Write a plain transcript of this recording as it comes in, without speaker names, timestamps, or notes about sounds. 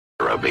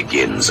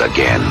Begins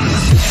again.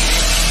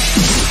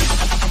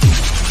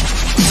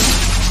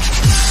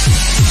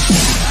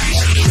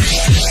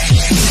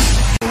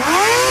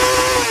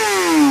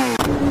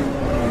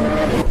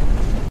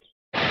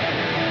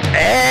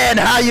 And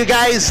how you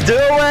guys doing?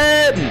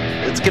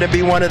 It's going to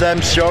be one of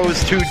them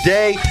shows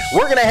today.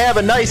 We're going to have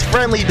a nice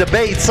friendly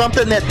debate,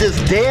 something that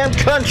this damn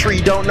country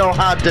don't know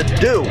how to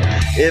do.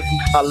 If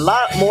a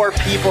lot more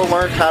people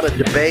learned how to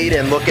debate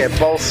and look at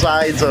both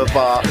sides of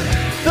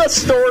the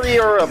story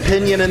or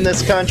opinion in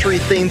this country,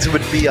 things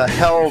would be a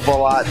hell of a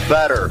lot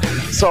better.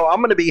 So I'm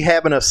going to be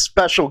having a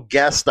special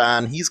guest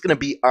on. He's going to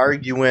be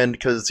arguing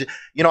because,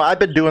 I've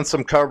been doing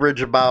some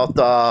coverage about,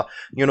 the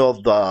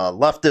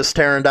leftists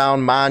tearing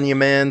down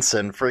monuments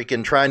and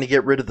freaking trying to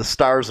get rid of the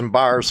stars and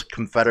bars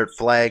Confederate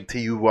flag to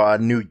you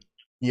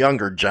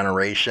younger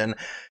generation.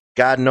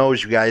 God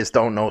knows you guys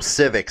don't know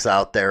civics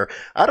out there.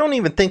 I don't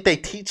even think they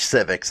teach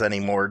civics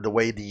anymore the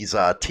way these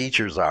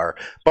teachers are.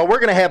 But we're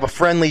going to have a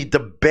friendly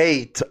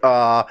debate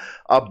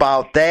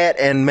about that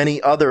and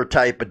many other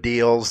type of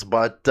deals.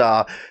 But,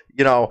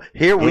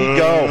 here we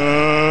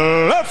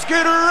go. Let's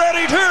get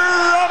ready to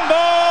rumble!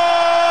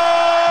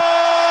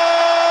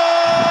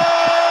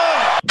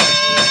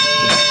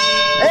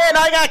 And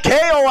I got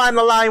KO on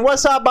the line.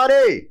 What's up,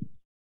 buddy?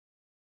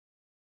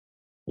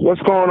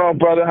 What's going on,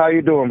 brother? How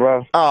you doing,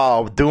 bro?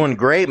 Oh, doing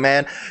great,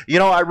 man.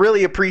 I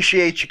really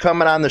appreciate you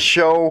coming on the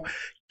show,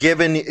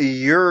 giving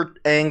your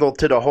angle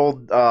to the whole,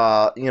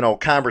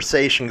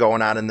 conversation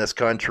going on in this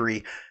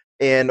country.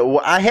 And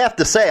I have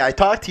to say, I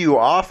talked to you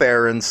off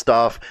air and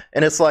stuff,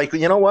 and it's like,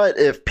 you know what?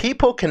 If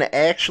people can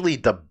actually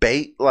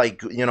debate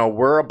like,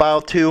 we're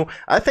about to,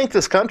 I think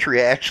this country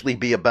actually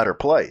be a better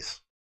place.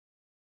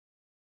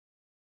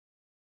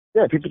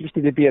 Yeah, people just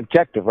need to be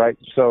objective, right?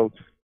 So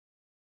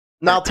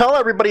now tell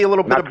everybody a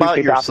little bit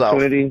about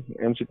yourself. My name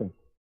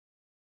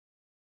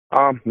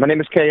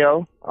is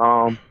KO.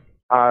 I'm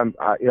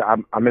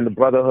in the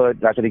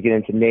Brotherhood. Not going to get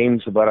into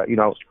names, but I'm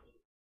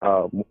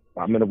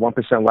in the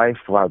 1% life.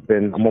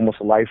 I'm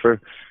almost a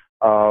lifer,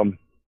 and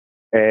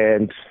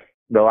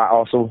I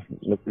also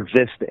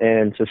exist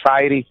in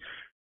society.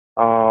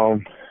 So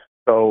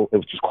it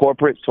was just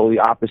corporate, totally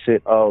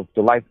opposite of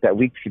the life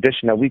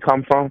tradition that we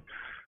come from.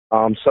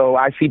 So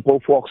I see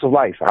both walks of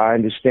life. I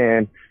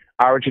understand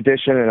our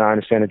tradition, and I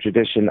understand the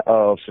tradition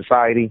of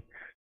society.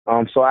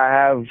 So I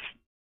have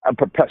a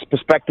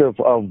perspective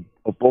of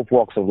both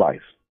walks of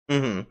life.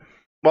 Mm-hmm.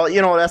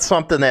 Well, that's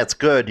something that's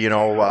good.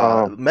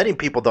 Many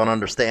people don't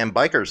understand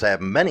bikers have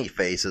many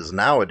faces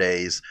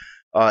nowadays.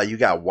 You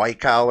got white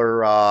collar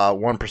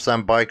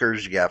 1%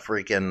 bikers. You got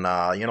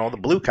freaking, the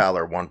blue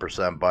collar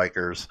 1%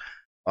 bikers.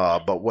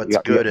 But what's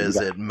good is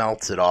it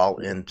melts it all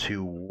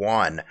into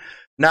one.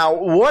 Now,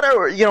 what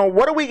are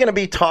we going to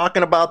be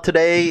talking about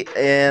today?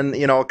 And,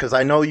 because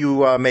I know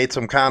you made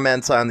some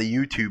comments on the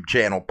YouTube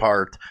channel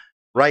part.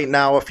 Right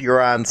now, if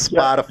you're on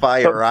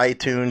Spotify or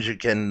iTunes, you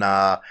can,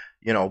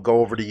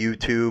 go over to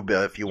YouTube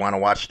if you want to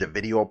watch the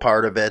video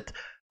part of it.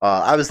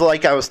 I was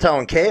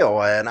telling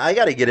KO, and I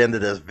got to get into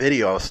this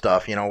video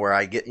stuff, where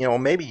I get,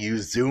 maybe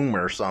use Zoom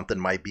or something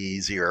might be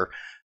easier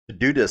to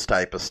do this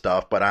type of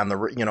stuff. But on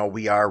the,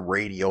 we are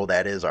radio,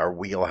 that is our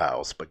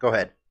wheelhouse. But go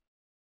ahead.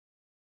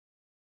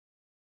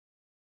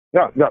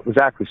 Yeah,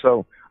 exactly.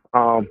 So,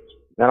 and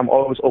I'm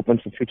always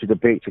open for future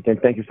debates. Again,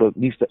 thank you for at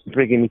least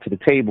bringing me to the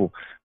table.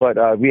 But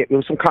there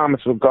were some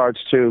comments in regards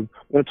to,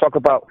 we're going to talk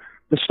about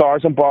the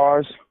stars and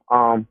bars,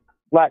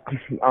 Black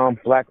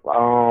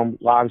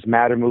Lives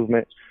Matter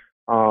movement,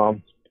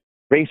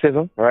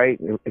 racism, right?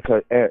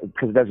 Because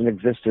it doesn't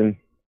exist it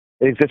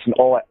exists in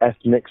all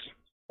ethnicity,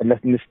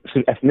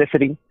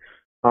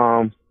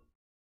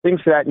 things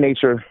of that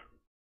nature.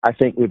 I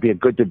think would be a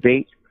good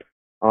debate.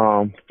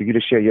 For you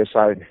to share your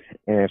side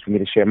and for me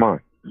to share mine.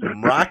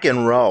 Rock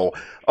and roll.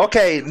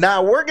 Okay,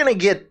 now we're going to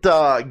get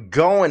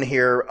going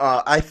here.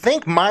 I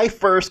think my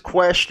first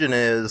question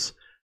is,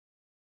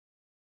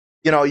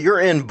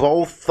 you're in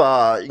both,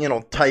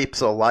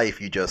 types of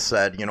life, you just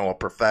said, a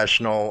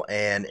professional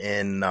and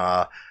in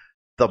the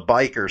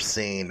biker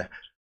scene.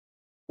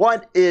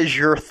 What is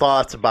your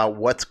thoughts about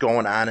what's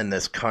going on in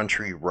this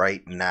country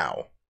right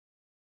now?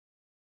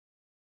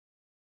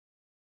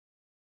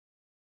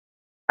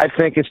 I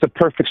think it's the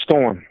perfect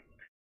storm.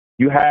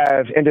 You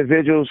have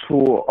individuals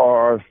who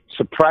are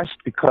suppressed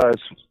because,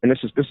 and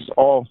this is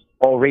all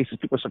races,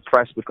 people are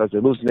suppressed because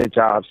they're losing their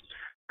jobs,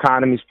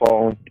 economy's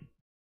falling,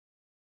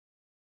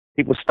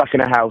 people stuck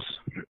in a house.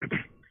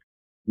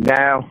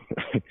 Now,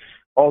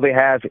 all they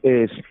have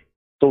is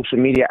social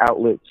media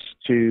outlets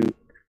to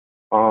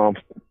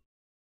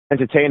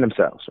entertain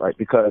themselves, right?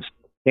 Because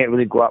you can't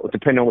really go out,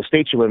 depending on what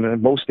state you live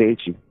in most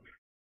states, you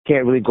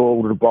can't really go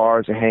over to the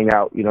bars and hang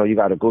out. You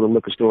got to go to the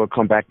liquor store,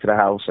 come back to the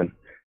house, and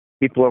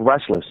people are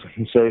restless.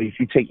 And so if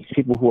you take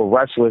people who are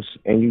restless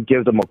and you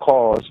give them a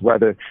cause,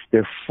 whether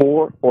they're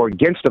for or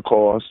against the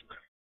cause,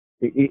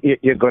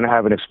 you're going to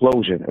have an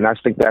explosion. And I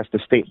think that's the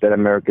state that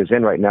America's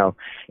in right now.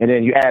 And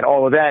then you add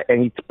all of that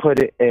and you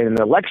put it in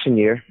an election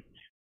year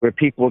where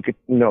people get,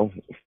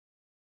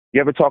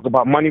 You ever talk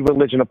about money,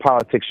 religion, or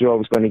politics, you're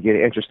always going to get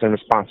an interesting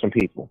response from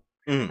people.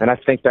 And I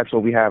think that's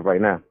what we have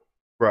right now.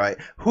 Right.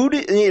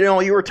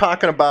 You were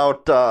talking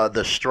about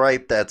the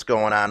stripe that's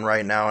going on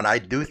right now, and I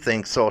do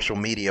think social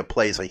media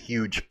plays a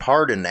huge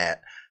part in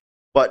that.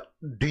 But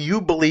do you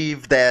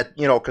believe that,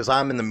 because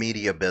I'm in the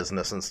media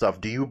business and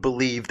stuff, do you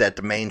believe that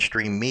the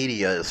mainstream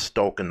media is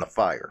stoking the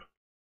fire?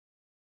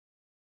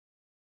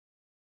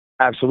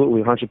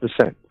 Absolutely,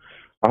 100%.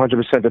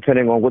 100%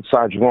 depending on what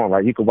side you're on,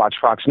 right? You could watch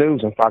Fox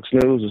News, and Fox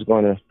News is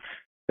going to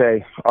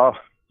say, oh,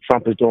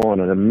 Trump is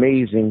doing an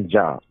amazing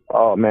job.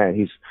 Oh, man,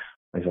 he's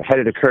ahead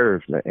of the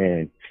curve,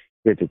 and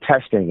they're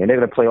testing, and they're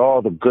going to play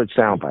all the good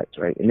sound bites,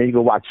 right? And then you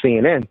go watch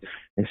CNN,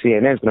 and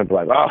CNN's going to be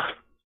like, oh,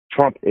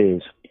 Trump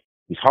he's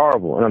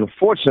horrible. And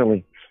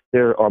unfortunately,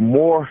 there are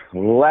more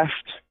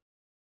left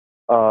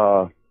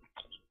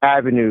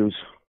avenues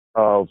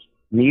of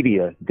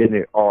media than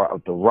there are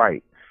of the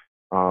right.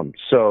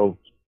 So,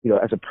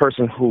 as a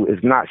person who is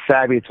not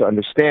savvy to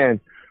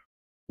understand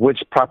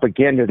which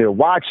propaganda they're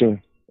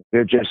watching,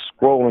 they're just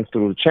scrolling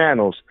through the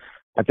channels,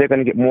 and they're going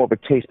to get more of a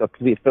taste of,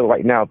 they feel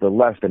right now, the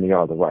left than they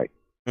are the right.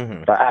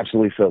 Mm-hmm. I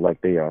absolutely feel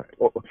like they are.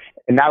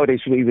 And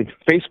nowadays, even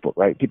Facebook,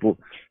 right? People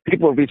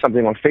read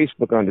something on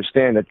Facebook and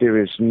understand that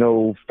there is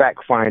no fact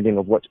finding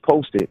of what's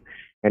posted,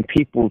 and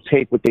people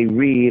take what they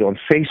read on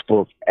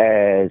Facebook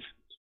as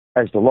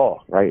the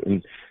law, right?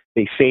 And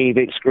they save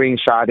it,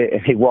 screenshot it,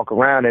 and they walk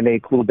around and they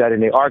include that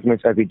in their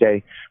arguments every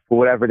day for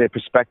whatever their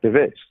perspective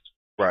is.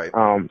 Right.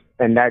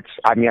 And that's,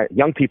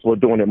 young people are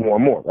doing it more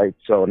and more, right?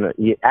 So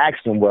you ask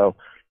them, well,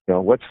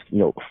 what's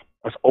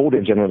older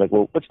in general, like,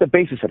 well, what's the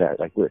basis of that?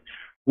 Like,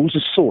 who's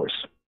the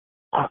source?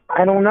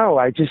 I don't know.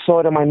 I just saw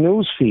it in my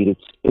news feed.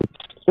 It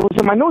was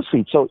in my news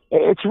feed, so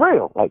it's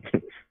real. Like,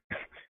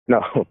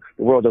 no,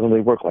 the world doesn't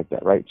really work like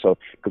that, right? So,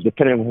 because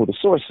depending on who the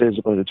source is,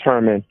 it's going to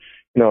determine,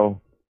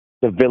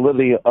 the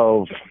validity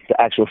of the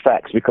actual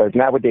facts. Because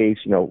nowadays,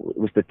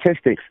 with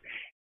statistics,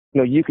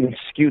 you can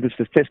skew the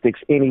statistics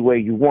any way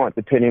you want,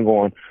 depending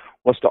on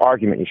what's the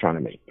argument you're trying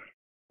to make.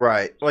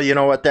 Right. Well, you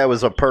know what? That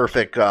was a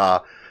perfect,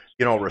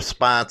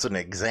 response and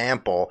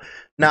example.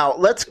 Now,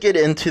 let's get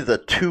into the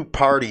two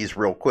parties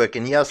real quick.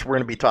 And yes, we're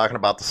going to be talking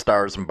about the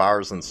stars and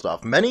bars and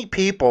stuff. Many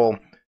people,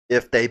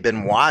 if they've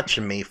been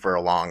watching me for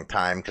a long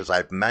time, because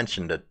I've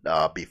mentioned it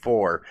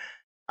before,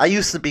 I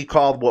used to be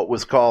called what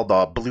was called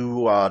a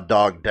blue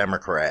dog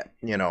Democrat.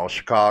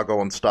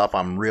 Chicago and stuff.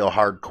 I'm real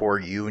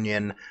hardcore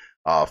union,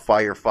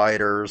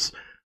 firefighters,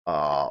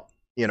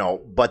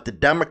 but the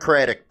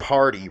Democratic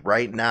Party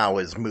right now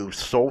has moved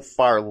so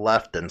far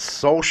left and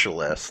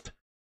socialist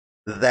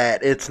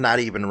that it's not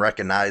even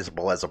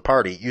recognizable as a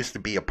party. It used to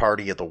be a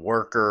party of the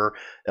worker,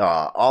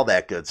 all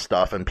that good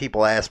stuff. And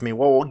people ask me,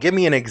 well, give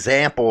me an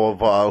example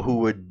of who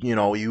would,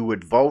 you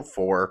would vote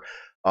for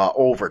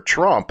over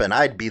Trump. And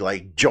I'd be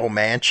like Joe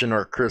Manchin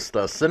or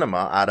Krista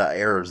Sinema out of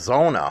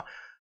Arizona.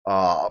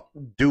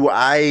 Do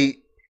I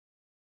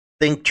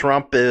think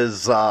Trump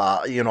is,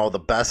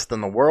 the best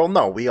in the world?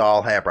 No, we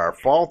all have our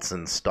faults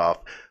and stuff,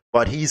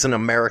 but he's an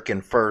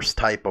American first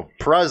type of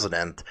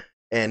president.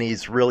 And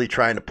he's really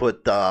trying to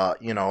put,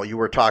 you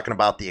were talking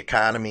about the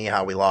economy,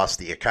 how we lost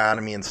the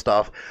economy and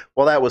stuff.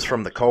 Well, that was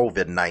from the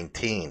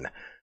COVID-19.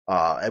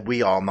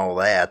 We all know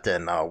that.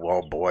 And,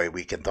 well, boy,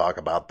 we can talk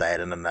about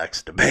that in the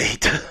next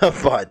debate.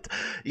 But,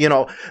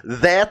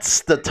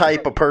 that's the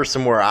type of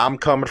person where I'm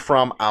coming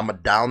from. I'm a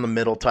down the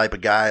middle type of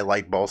guy. I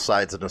like both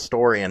sides of the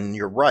story. And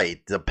you're right.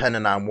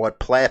 Depending on what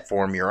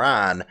platform you're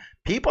on,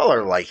 people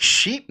are like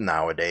sheep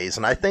nowadays.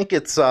 And I think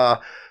it's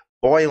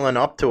boiling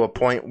up to a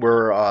point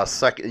where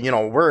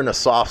we're in a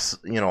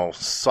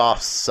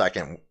soft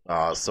second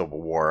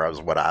civil war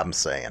is what I'm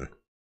saying.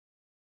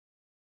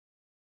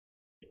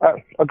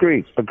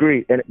 Agreed.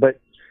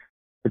 But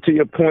to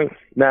your point,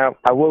 now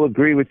I will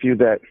agree with you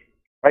that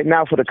right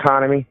now for the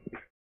economy,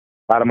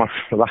 a lot of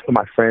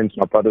my friends,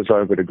 my brothers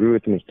are going to agree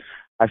with me.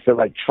 I feel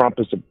like Trump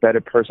is a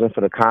better person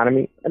for the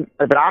economy,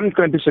 but I'm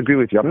going to disagree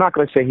with you. I'm not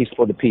going to say he's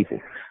for the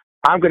people.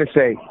 I'm going to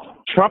say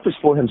Trump is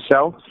for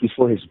himself. He's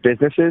for his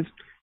businesses.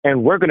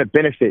 And we're going to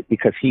benefit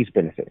because he's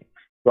benefiting.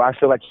 So I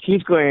feel like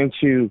he's going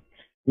to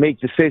make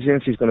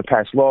decisions. He's going to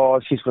pass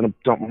laws. He's going to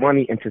dump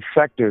money into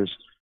sectors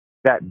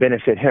that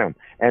benefit him.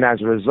 And as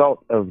a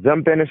result of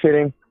them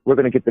benefiting, we're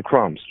going to get the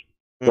crumbs.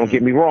 Mm-hmm. Don't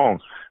get me wrong.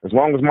 As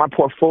long as my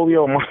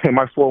portfolio,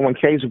 my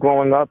 401ks are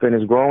growing up and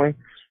is growing,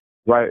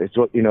 right? It's,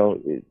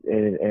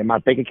 and my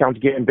bank account's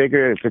getting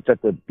bigger. If it's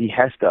at the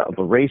behest of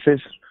a racist,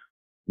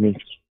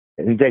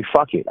 and they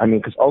fuck it.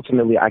 Because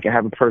ultimately I can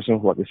have a person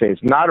who I can say is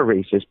not a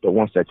racist, but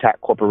wants to attack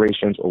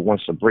corporations or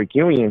wants to break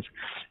unions,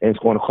 and it's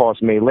going to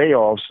cause me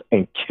layoffs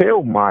and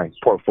kill my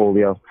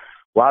portfolio.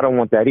 Well, I don't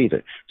want that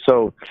either.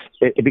 So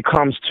it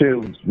becomes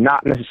to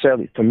not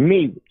necessarily, for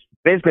me,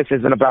 business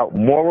isn't about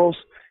morals.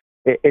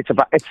 It's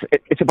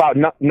about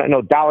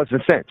no dollars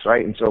and cents,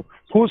 right? And so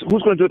who's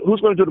going to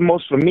do the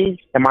most for me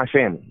and my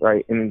family,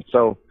 right? And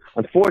so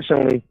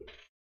unfortunately,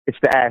 it's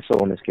the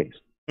asshole in this case.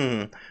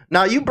 Mm.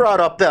 Now, you brought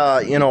up,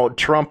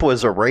 Trump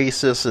was a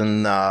racist,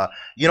 and,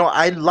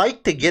 I'd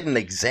like to get an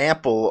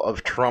example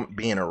of Trump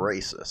being a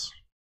racist.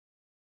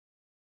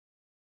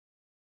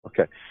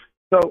 Okay.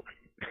 So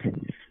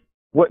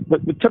what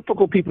the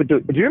typical people do?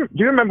 Do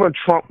you remember when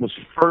Trump was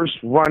first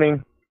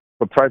running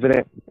for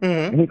president?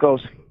 Mm-hmm. And he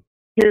goes,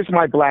 "Here's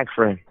my black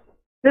friend.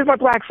 Here's my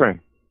black friend.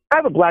 I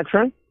have a black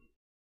friend.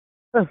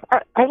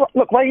 I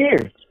look right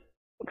here.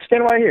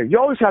 Stand right here. You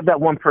always have that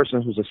one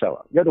person who's a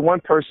sellout. You're the one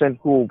person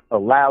who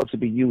allowed to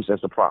be used as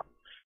a prop.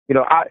 You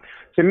know,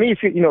 to me,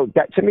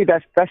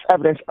 that's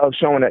evidence of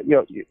showing that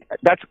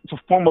that's a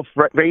form of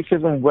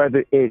racism,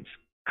 whether if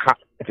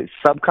it's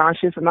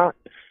subconscious or not.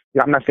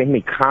 I'm not saying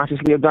he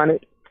consciously have done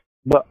it,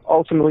 but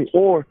ultimately,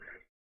 or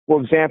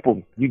for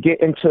example, you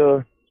get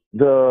into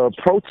the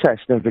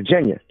protest in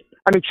Virginia.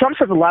 I mean, Trump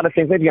says a lot of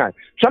things. Maybe not.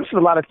 Trump says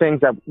a lot of things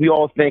that we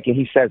all think, and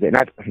he says it. And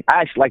I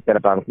actually like that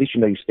about him. At least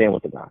you know you stand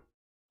with the guy.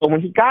 But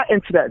when he got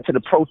into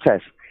the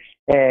protest,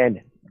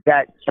 and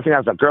I think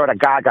that was a girl, that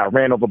guy got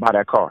ran over by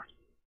that car.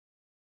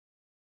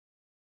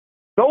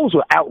 Those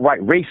were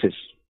outright racist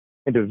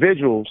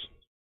individuals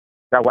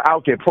that were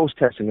out there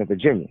protesting in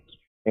Virginia.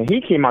 And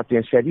he came out there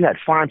and said you had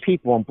fine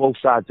people on both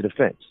sides of the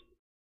fence.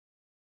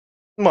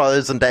 Well,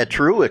 isn't that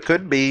true? It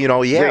could be,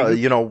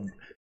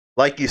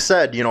 like you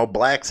said,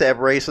 blacks have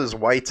races,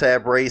 whites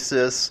have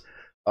races.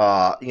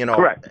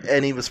 Correct.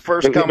 And he was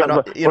first coming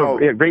up,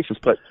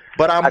 racist.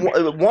 But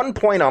one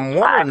point I'm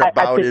wondering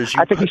about is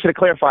I think he should have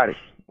clarified it.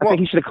 I think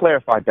he should have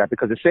clarified that,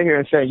 because to sit here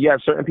and say you have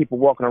certain people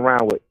walking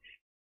around with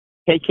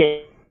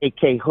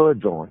KKK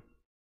hoods on,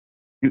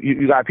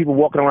 you got people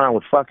walking around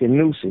with fucking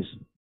nooses.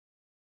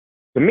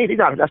 To me,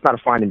 that's not a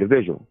fine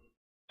individual.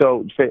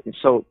 So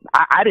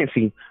I didn't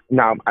see.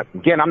 Now,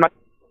 again, I'm not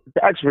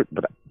the expert,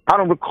 but I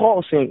don't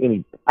recall seeing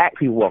any black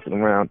people walking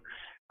around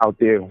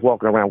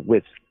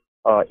with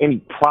any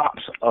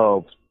props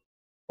of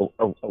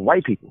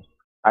white people.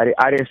 I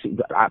didn't see.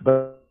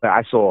 But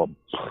I saw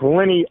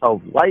plenty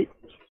of white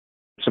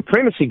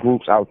supremacy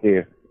groups out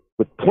there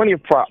with plenty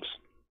of props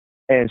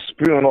and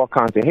spewing all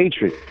kinds of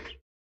hatred.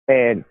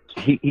 And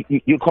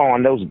you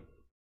calling those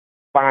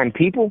fine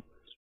people?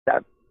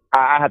 That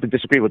I have to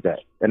disagree with that.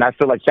 And I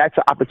feel like that's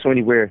an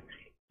opportunity where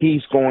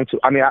he's going to.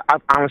 I mean,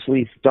 I've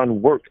honestly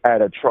done work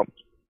at a Trump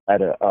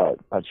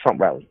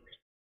rally.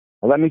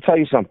 And let me tell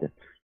you something.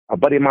 A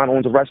buddy of mine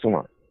owns a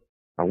restaurant.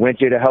 I went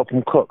there to help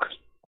him cook.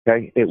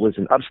 Okay, it was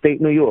in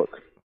upstate New York.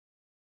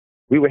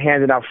 We were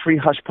handing out free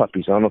hush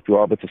puppies. I don't know if you're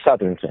all, but it's a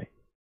Southern thing.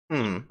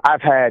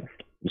 I've had,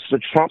 this is a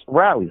Trump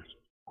rally.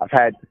 I've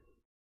had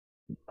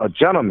a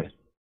gentleman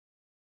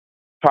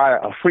try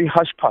a free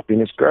hush puppy,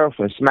 and his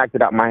girlfriend smacked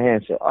it out my hand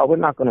and said, "Oh, we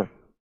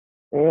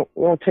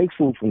don't take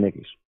food from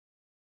niggas."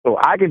 So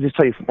I can just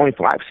tell you from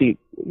I see,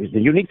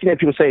 the unique thing that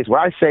people say is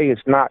what I say is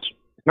not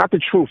the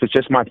truth. It's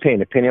just my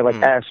opinion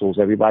like assholes.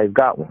 Everybody's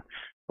got one.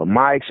 But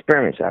my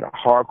experience at a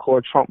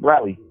hardcore Trump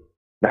rally,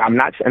 now and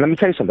let me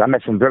tell you something. I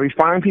met some very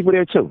fine people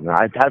there too. Now,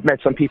 I've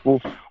met some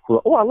people who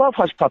are, I love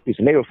hush puppies,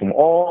 and they were from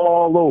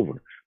all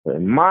over. But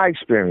in my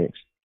experience,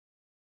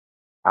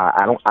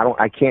 I'm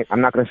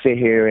not going to sit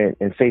here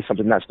and say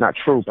something that's not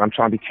true, but I'm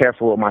trying to be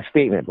careful with my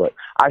statement. But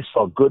I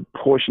saw a good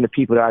portion of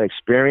people that I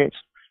experienced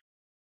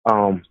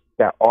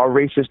that are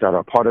racist, that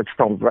are part of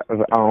Trump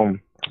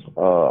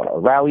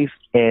rallies,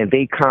 and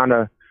they kind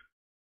of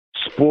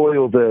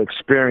spoil the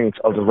experience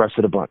of the rest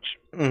of the bunch.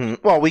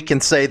 Mm-hmm. Well, we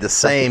can say the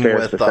same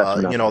with the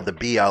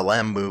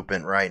BLM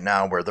movement right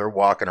now, where they're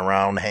walking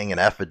around hanging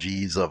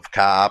effigies of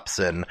cops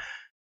and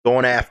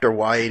going after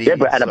whitey. Yeah,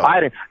 but at a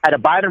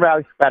Biden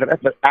rally,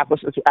 apples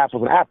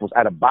and apples.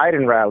 At a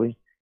Biden rally,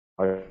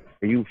 are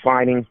you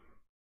finding?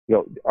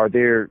 Are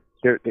there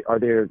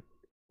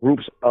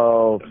groups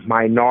of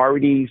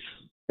minorities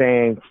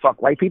saying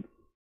 "fuck white people"?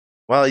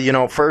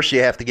 Well, first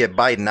you have to get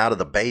Biden out of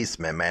the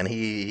basement, man.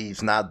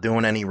 He's not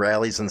doing any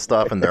rallies and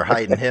stuff, and they're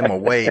hiding him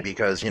away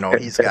because,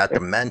 he's got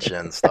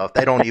dementia and stuff.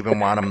 They don't even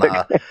want him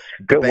to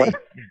debate.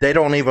 They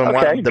don't even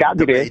want him to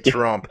debate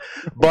Trump.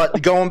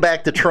 But going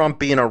back to Trump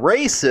being a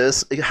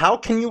racist, how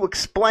can you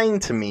explain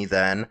to me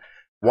then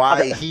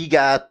why he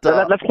got?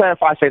 Let's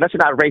clarify. Say that's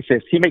not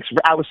racist. He makes.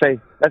 I would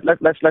say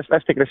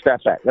let's take it a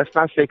step back. Let's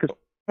not say because.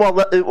 Well,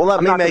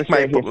 let me make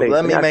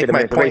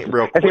my point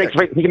real quick.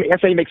 He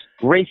makes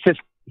racist.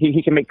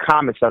 He can make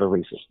comments that are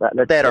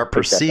racist. That are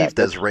perceived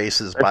as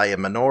racist by a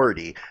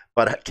minority.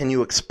 But can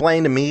you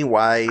explain to me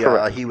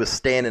why he was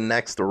standing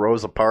next to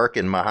Rosa Parks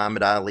and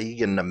Muhammad Ali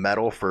getting a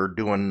medal for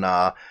doing,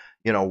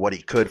 what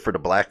he could for the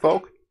black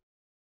folk?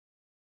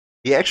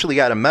 He actually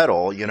got a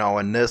medal,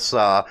 and this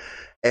Al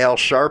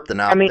Sharpton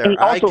out there,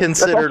 I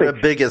consider the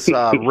biggest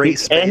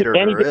race baiter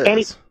there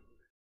is.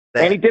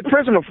 And he did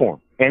prison reform.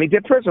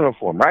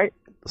 Right?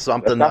 Let's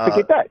not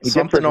forget that. He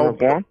did prison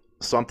reform.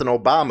 Something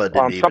Obama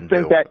didn't even do.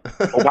 Something that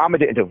Obama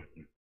didn't do,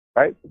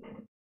 right?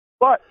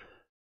 But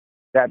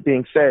that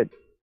being said,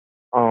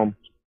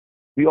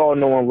 we all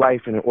know in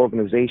life and in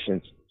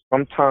organizations,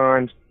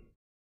 sometimes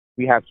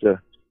we have to,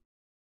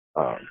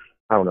 I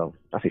don't know,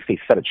 I say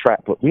set a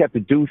trap, but we have to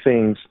do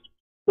things,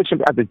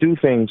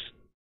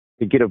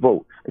 to get a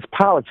vote. It's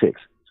politics.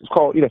 It's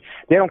called,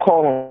 they don't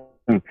call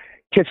them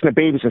kissing the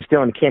babies and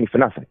stealing the candy for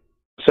nothing.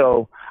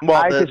 So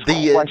Well, I the just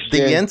the, question,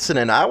 the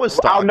incident I was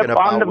talking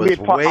about was way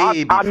before I'll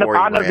he never be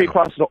ran.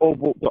 across the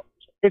Oval.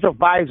 His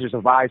advisors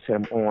advised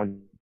him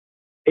on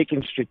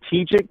making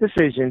strategic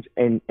decisions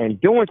and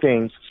doing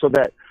things so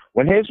that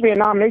when his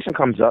renomination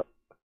comes up,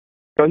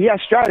 so he has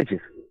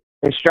strategists.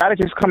 And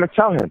strategists come and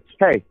tell him,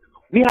 hey,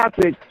 we have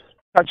to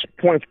touch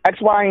points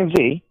X, Y, and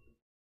Z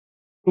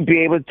to be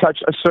able to touch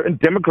a certain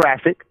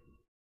demographic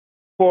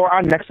for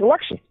our next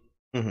election.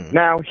 Mm-hmm.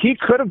 Now, he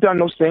could have done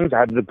those things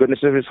out of the goodness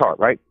of his heart,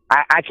 right?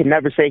 I can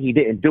never say he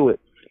didn't do it.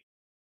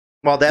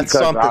 Well, that's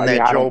Because, something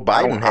that Joe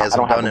Biden I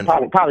hasn't don't have done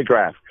a in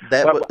polygraph.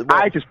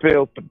 I just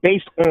feel,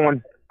 based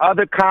on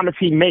other comments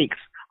he makes,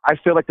 I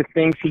feel like the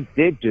things he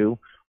did do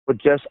were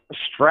just a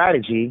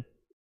strategy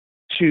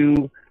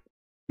to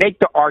make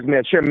the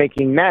argument that you're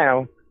making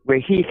now, where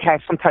he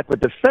has some type of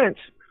defense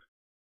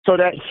so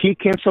that he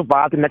can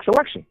survive the next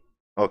election.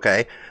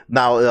 Okay.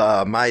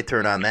 Now, my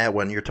turn on that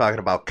one. You're talking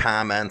about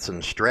comments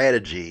and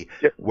strategy,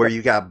 where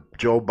you got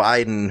Joe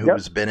Biden,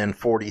 who's been in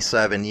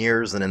 47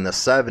 years, and in the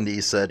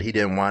 70s said he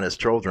didn't want his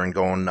children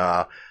going,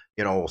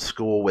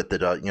 school with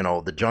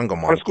the jungle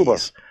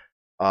monkeys.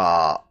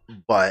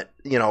 But,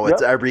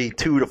 it's every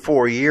 2 to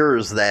 4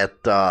 years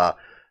that,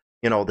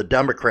 the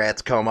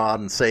Democrats come out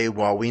and say,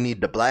 well, we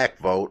need the black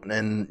vote.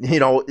 And,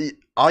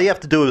 all you have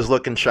to do is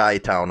look in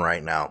Chi-Town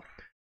right now.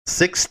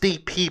 60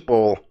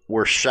 people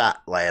were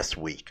shot last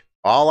week,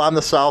 all on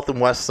the south and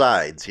west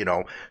sides.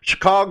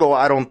 Chicago,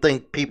 I don't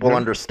think people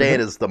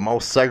understand, is the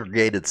most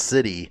segregated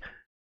city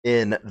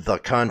in the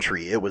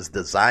country. It was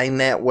designed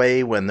that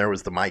way when there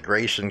was the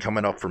migration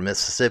coming up from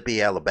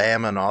Mississippi,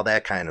 Alabama, and all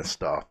that kind of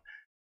stuff.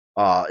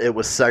 It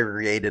was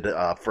segregated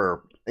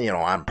for,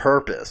 on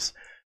purpose.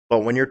 But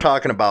when you're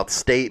talking about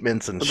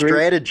statements and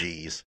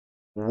strategies,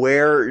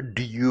 where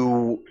do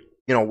you,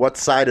 what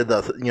side of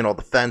the,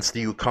 the fence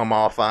do you come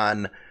off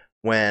on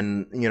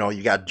when,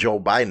 you got Joe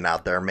Biden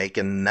out there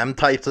making them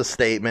types of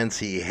statements?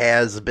 He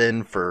has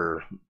been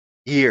for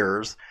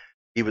years.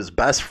 He was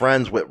best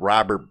friends with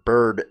Robert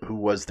Byrd, who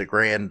was the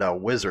grand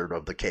wizard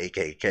of the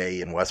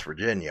KKK in West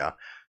Virginia.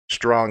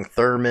 Strom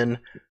Thurmond,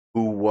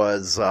 who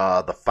was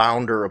the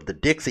founder of the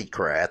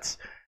Dixiecrats.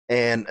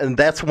 And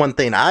that's one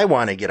thing I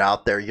want to get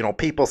out there.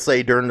 People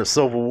say during the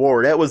Civil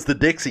War, that was the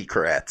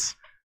Dixiecrats.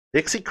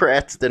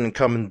 Dixiecrats didn't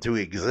come into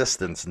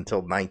existence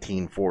until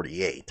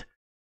 1948.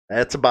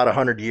 That's about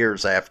 100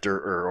 years after,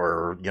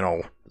 or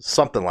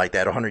something like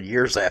that, 100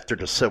 years after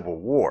the Civil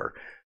War.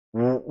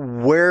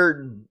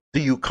 Where do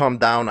you come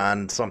down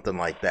on something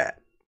like that?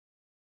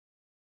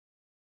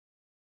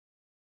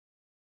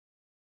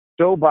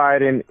 Joe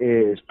Biden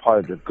is part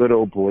of the good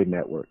old boy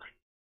network.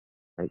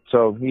 Right?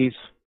 So he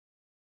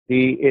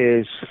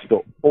is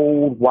the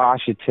old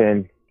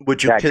Washington.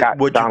 Would you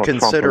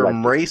consider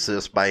him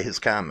racist by his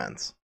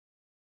comments?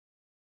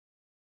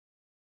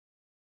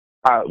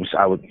 I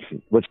would.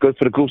 What's good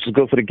for the goose is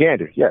good for the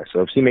gander. Yeah.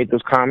 So if he made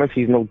those comments,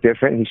 he's no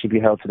different. He should be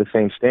held to the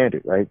same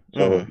standard, right?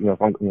 So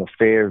if I'm,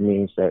 fair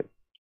means that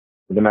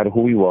no matter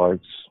who you are,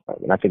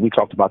 and I think we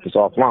talked about this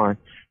offline.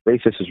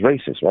 Racist is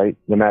racist, right?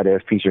 No matter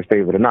if he's your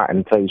favorite or not.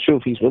 And to tell you the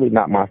truth, he's really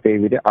not my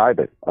favorite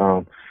either.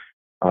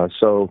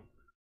 So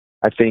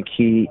I think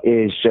he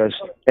is just.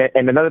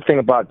 And another thing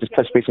about just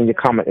touch base on your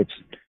comment,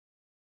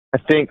 I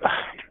think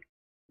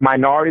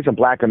minorities and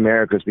Black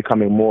America is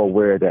becoming more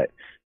aware that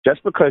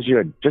just because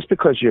you're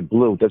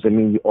blue doesn't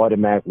mean you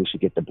automatically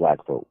should get the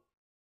black vote.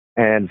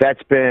 And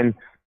that's been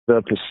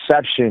the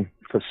perception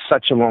for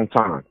such a long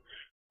time.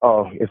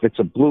 Oh, if it's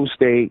a blue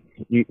state,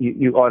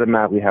 you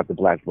automatically have the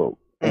black vote.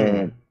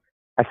 And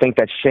I think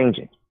that's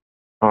changing.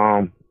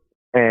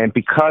 And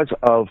because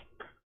of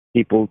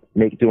people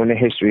doing the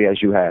history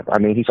as you have. I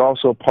mean, he's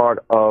also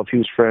he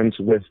was friends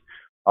with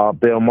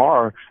Bill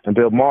Maher. And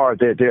Bill Maher,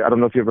 I don't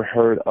know if you ever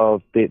heard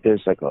of,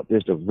 there's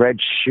the red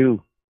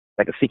shoe,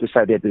 like a secret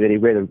site that they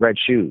wear the red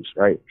shoes,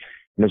 right?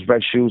 And those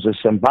red shoes are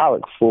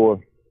symbolic for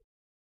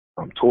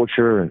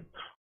torture and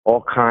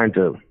all kinds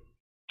of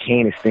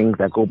heinous things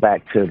that go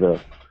back to the,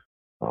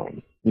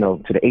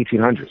 to the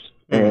 1800s.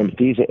 And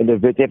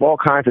they have all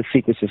kinds of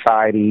secret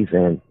societies,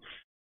 and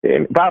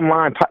bottom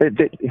line,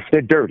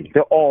 they're dirty.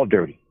 They're all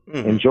dirty.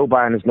 And Joe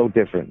Biden is no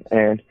different.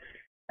 And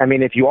I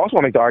mean, if you also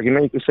want to make the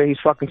argument, you could say he's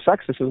fucking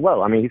sexist as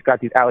well. I mean, he's got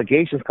these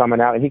allegations coming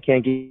out, and he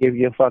can't give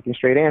you a fucking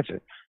straight answer.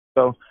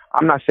 So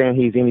I'm not saying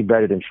he's any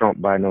better than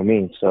Trump by no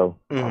means. So,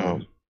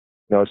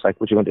 it's like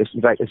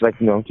it's like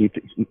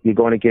you're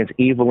going against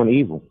evil and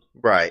evil.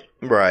 Right.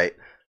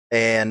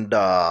 And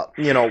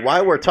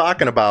while we're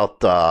talking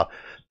about the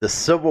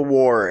Civil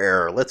War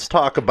era, let's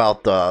talk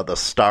about the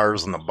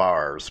stars and the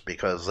bars,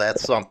 because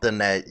that's something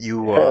that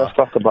you let's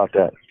talk about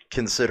that.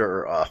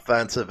 Consider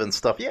offensive and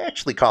stuff. You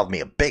actually called me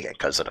a bigot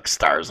because of the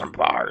stars and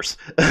bars.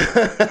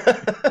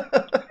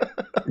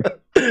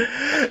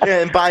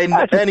 And by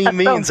any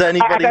means,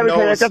 anybody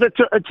knows.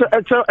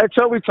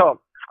 Until we talk.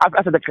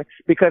 I said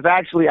because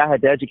actually I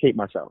had to educate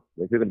myself.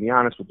 If you're going to be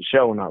honest with the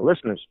show and our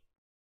listeners,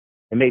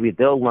 and maybe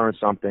they'll learn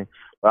something.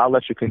 But I'll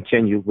let you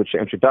continue with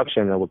your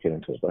introduction, and then we'll get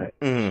into it. Go ahead.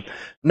 Mm-hmm.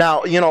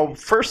 Now,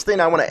 first thing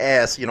I want to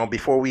ask,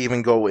 before we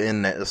even go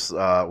in this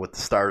with the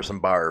stars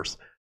and bars,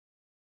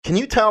 can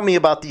you tell me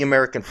about the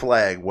American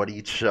flag? What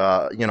each,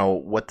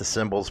 what the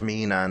symbols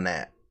mean on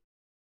that?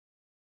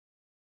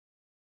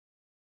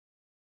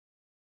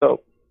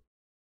 So,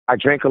 I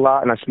drink a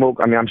lot and I smoke.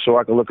 I mean, I'm sure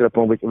I can look it up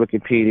on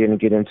Wikipedia and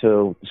get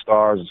into the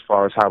stars as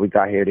far as how we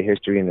got here, the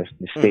history and the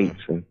states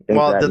and things.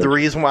 Well, the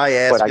reason why I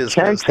ask is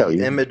because the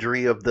you,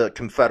 imagery of the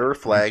Confederate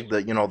flag,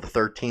 the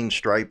 13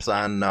 stripes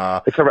on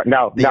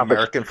the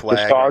American flag,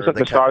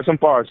 the stars and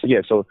bars. Yeah,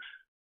 so.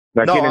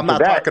 No, I'm not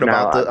talking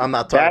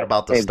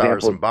about the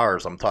stars and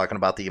bars. I'm talking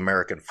about the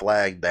American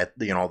flag. That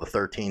the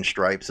 13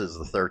 stripes is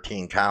the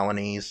 13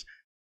 colonies,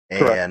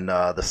 and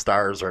the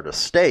stars are the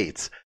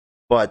states.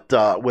 But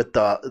with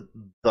the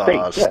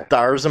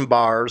stars and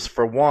bars,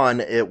 for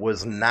one, it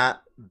was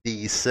not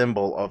the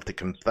symbol of the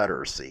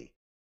Confederacy.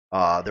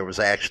 There was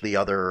actually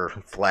other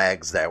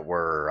flags that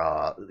were,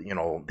 I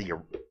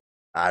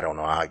don't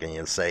know how can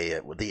you say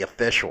it, the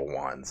official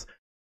ones.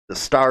 The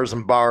stars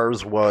and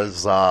bars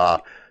was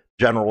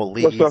General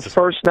Lee's. What's the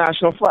first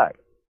national flag?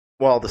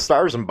 Well, the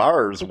stars and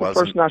bars was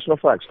the first national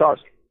flag. Stars.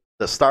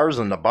 The stars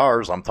and the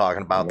bars, I'm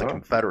talking about the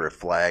Confederate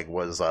flag,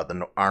 was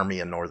the Army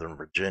of Northern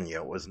Virginia.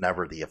 It was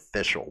never the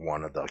official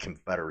one of the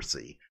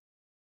Confederacy.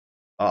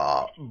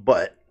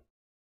 But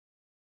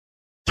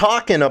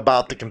talking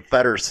about the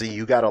Confederacy,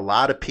 you got a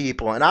lot of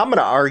people, and I'm going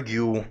to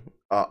argue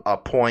a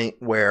point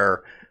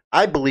where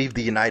I believe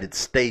the United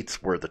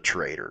States were the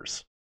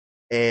traitors.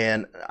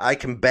 And I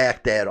can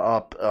back that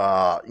up.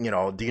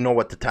 Do you know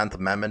what the 10th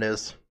Amendment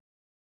is?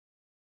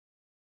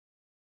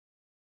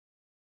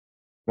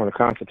 On the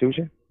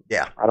Constitution?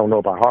 Yeah. I don't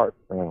know by heart.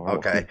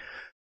 Okay.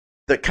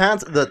 The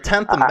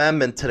 10th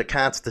Amendment to the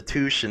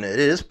Constitution, it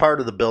is part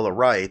of the Bill of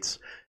Rights,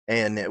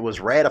 and it was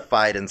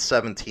ratified in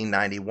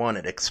 1791.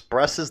 It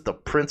expresses the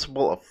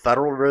principle of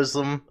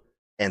federalism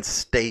and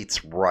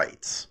states'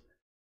 rights.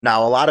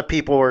 Now, a lot of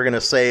people are going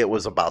to say it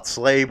was about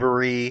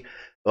slavery,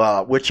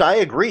 which I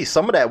agree.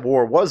 Some of that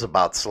war was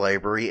about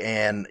slavery,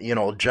 and,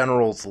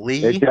 Generals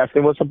Lee. It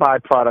definitely was a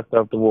byproduct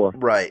of the war.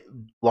 Right.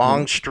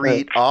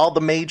 Longstreet, all the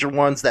major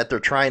ones that they're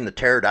trying to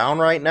tear down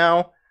right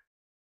now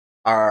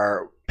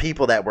are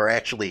people that were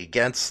actually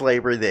against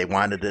slavery. They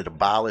wanted it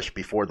abolished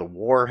before the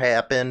war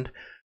happened.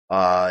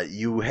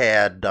 You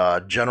had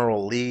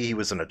General Lee. He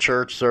was in a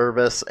church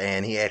service,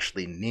 and he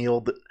actually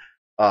kneeled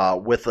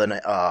with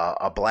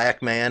a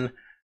black man.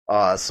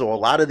 So a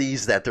lot of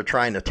these that they're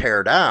trying to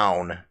tear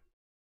down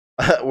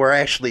were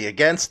actually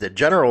against it.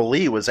 General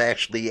Lee was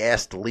actually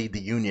asked to lead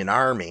the Union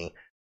Army,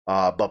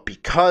 but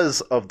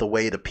because of the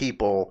way the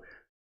people,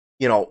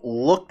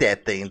 looked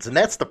at things, and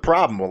that's the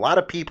problem. A lot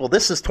of people,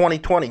 this is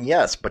 2020,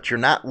 yes, but you're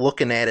not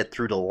looking at it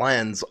through the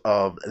lens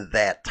of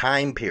that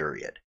time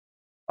period.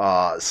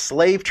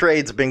 Slave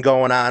trade's been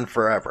going on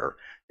forever.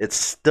 It's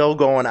still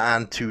going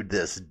on to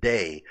this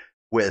day.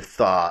 With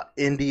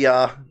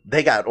India,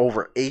 they got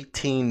over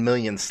 18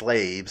 million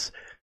slaves.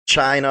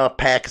 China,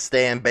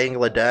 Pakistan,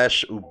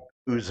 Bangladesh,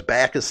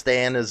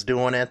 Uzbekistan is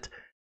doing it.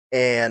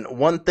 And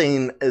one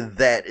thing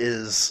that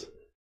is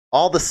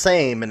all the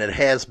same, and it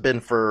has been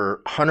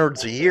for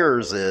hundreds of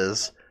years,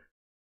 is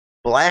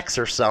blacks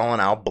are selling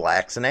out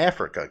blacks in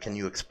Africa. Can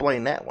you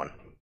explain that one?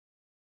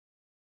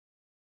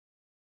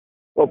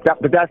 Well,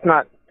 but that's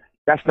not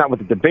what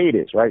the debate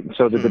is, right?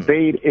 So the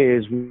debate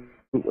is,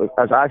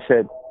 as I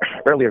said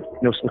earlier,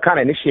 we kind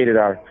of initiated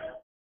our.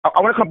 I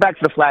want to come back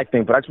to the flag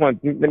thing, but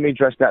let me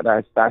address that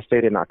I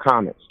stated in our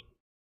comments.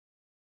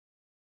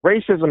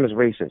 Racism is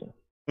racism.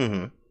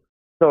 Mm-hmm.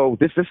 So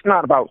this is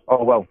not about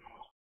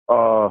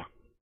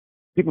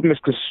people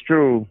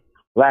misconstrue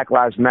Black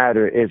Lives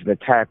Matter as an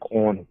attack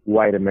on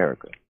white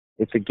America.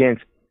 It's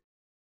against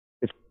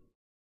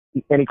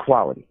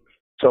inequality.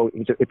 So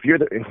if you're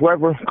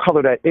whoever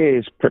color that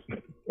is,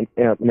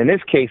 and in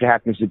this case it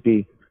happens to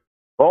be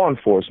law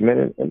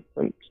enforcement, and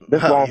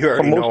this law you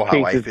already for know most how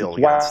cases I feel it's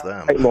against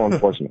them. white law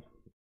enforcement.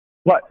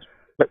 But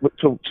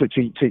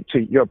to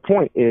your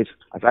point is,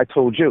 as I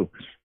told you,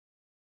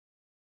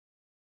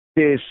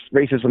 there's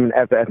racism in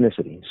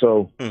ethnicity.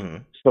 So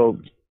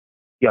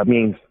I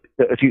mean,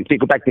 if you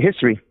go back to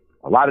history,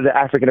 a lot of the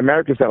African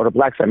Americans that were the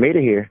blacks that made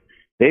it here,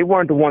 they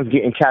weren't the ones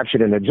getting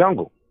captured in the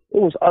jungle.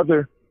 It was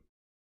other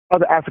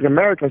African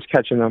Americans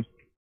catching them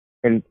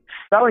and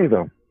selling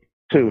them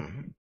to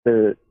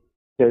the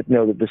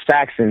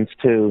Saxons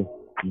to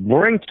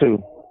bring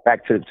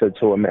back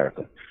to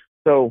America.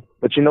 So,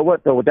 but you know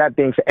what though, with that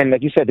being said, and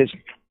like you said, there's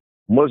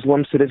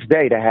Muslims to this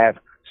day that have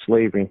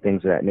slavery and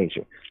things of that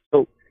nature.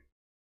 So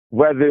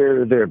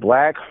whether they're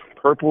black,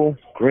 purple,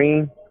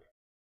 green,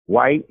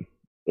 white,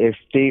 if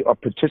they are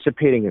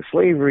participating in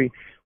slavery,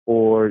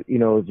 or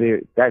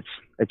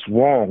it's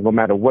wrong no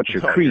matter what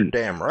your creed. You're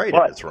damn right,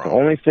 but it's wrong. The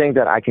only thing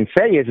that I can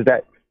say is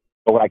that,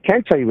 or what I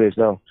can tell you is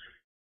though,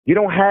 you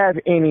don't have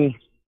any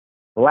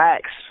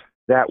blacks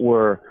that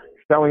were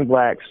selling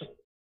blacks,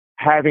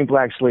 having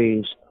black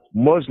slaves,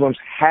 Muslims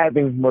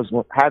having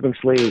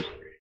slaves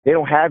They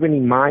don't have any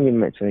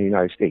monuments in the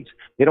United States.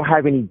 They don't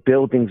have any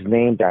buildings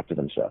named after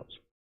themselves.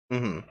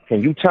 Mm-hmm.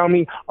 Can you tell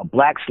me a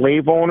black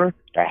slave owner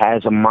that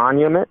has a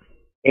monument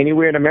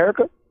anywhere in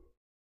America?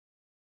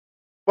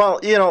 Well,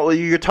 you know,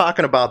 you're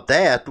talking about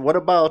that. What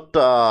about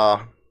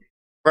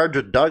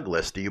Frederick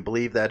Douglass? Do you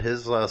believe that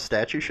his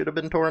statue should have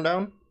been torn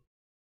down?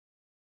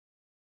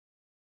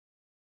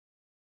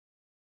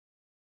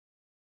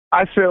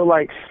 I feel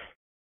like...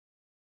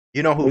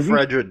 You know who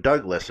Frederick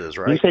Douglass is,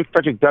 right? You say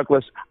Frederick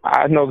Douglass.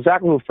 I know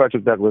exactly who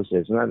Frederick Douglass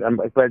is.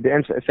 But at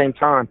the same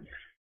time,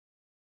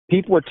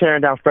 people are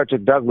tearing down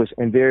Frederick Douglass,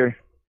 and there's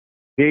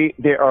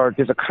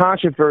a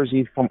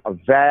controversy from a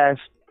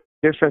vast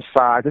different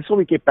sides. This is what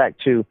we get back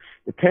to,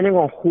 depending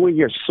on who are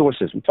your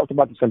sources. We talked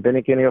about this in the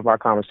beginning of our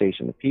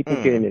conversation. The people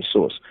getting their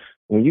source.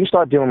 When you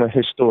start dealing with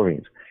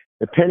historians,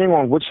 depending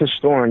on which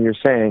historian you're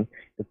saying,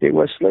 if they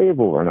were a slave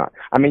owner or not.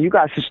 I mean, you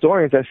got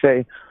historians that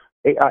say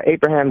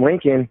Abraham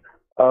Lincoln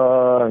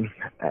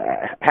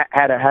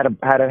had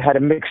a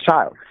mixed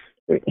child.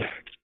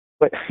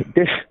 But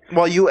this.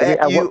 Well, you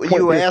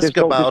ask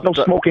about there's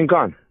no smoking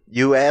gun.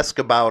 You ask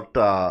about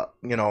an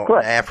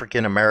Correct.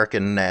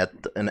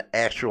 an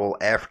actual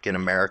African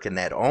American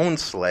that owned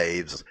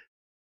slaves.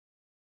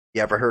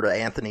 You ever heard of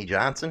Anthony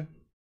Johnson?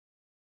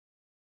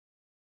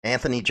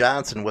 Anthony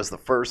Johnson was the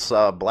first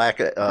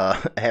black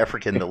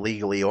African to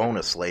legally own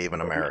a slave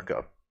in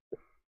America.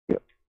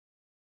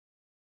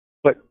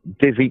 But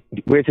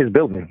where's his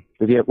building?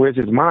 Where's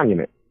his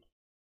monument?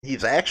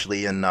 He's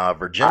actually in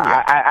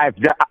Virginia.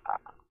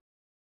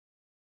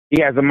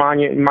 He has a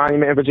monument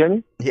in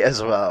Virginia? He has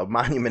a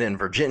monument in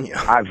Virginia.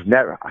 I've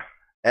never.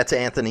 That's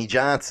Anthony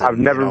Johnson. I've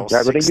never.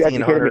 1600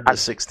 to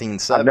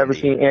 1670. I've never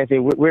seen Anthony.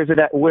 Where's it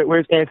at?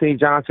 Where's Anthony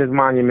Johnson's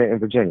monument in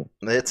Virginia?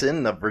 It's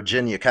in the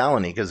Virginia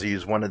colony because he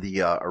was one of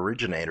the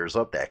originators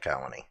of that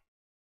colony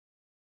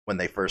when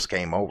they first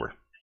came over.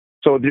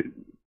 So,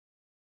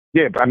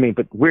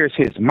 but where's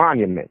his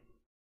monument?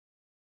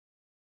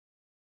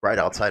 Right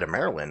outside of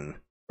Maryland,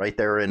 right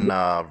there in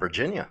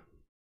Virginia.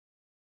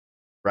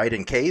 Right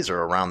in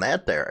Kaiser, around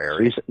that there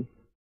area.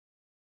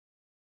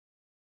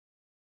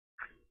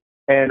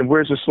 And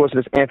where's the source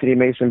of this Anthony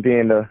Mason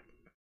being the...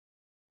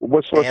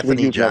 What source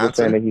Anthony Johnson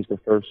saying that he's the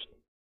first?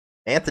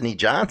 Anthony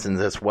Johnson,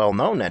 it's well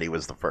known that he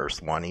was the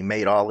first one. He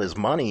made all his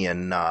money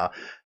in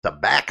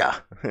tobacco.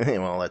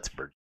 Well, that's...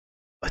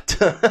 But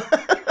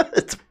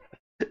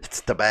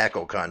it's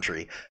tobacco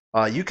country.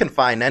 You can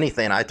find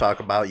anything I talk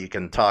about. You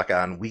can talk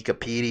on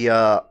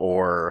Wikipedia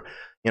or...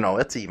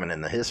 it's even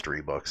in the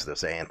history books,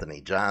 this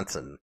Anthony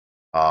Johnson.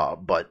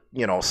 But,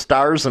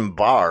 stars and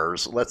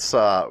bars, let's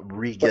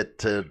re-get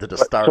to the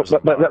stars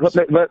and bars.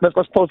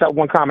 Let's close that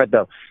one comment,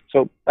 though.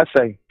 So let's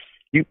say,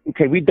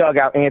 we dug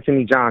out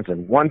Anthony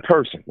Johnson, one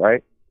person,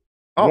 right?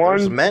 Oh,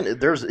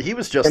 he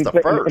was just the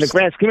first. In the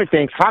grand scheme of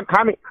things, how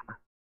many...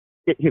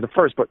 He's the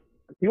first, but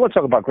you want to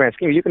talk about grand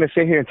scheme, you're going to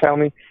sit here and tell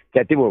me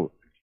that there was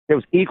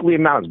equally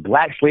amount of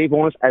black slave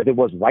owners as there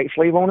was white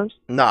slave owners?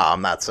 No,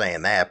 I'm not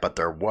saying that, but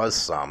there was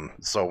some.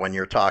 So when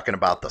you're talking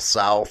about the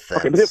South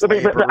and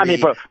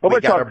slavery,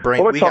 we got to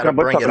bring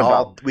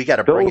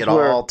it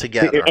all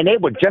together. And they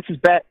were just as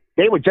bad.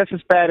 They were just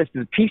as bad as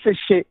the piece of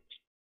shit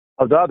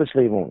of the other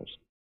slave owners.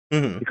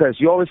 Mm-hmm. Because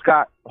you always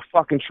got a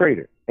fucking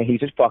traitor, and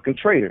he's a fucking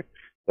traitor.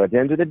 But at the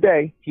end of the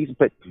day,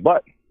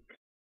 but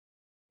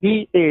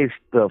he hit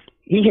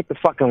the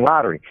fucking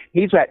lottery.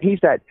 He's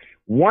that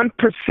 1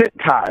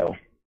 percentile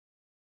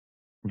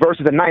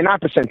versus the 99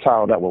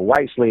 percentile that were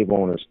white slave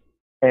owners.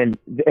 And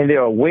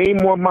there are way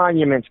more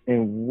monuments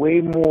and way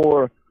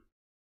more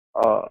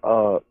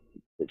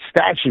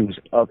statues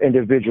of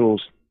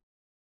individuals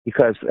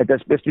because,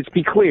 let's just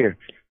be clear,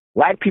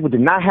 black people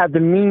did not have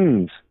the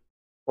means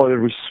or the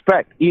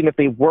respect, even if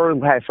they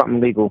had something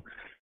legal.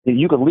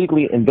 You could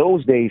legally, in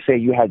those days, say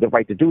you had the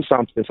right to do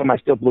something,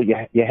 somebody still blew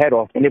your head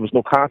off, and there was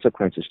no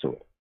consequences to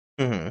it.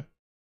 Mm-hmm.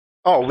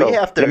 Oh, we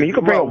have to. I mean, you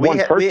can bring one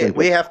person.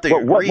 We have to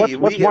agree.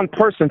 What's one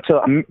person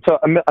to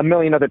a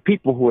million other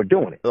people who are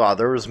doing it? Oh,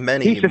 there was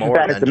many. He's just as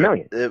bad as the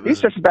million. He's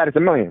just as bad as the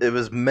million. It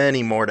was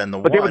many more than the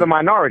one. But they were the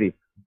minority.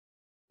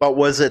 But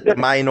was it the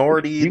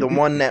minority, the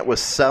one that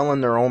was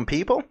selling their own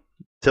people?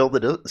 Still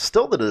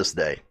to this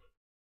day.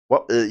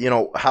 What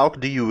how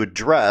do you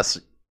address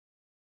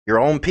your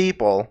own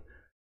people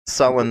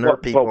selling their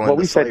people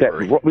into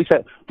slavery? We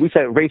said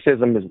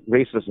racism is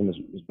racism.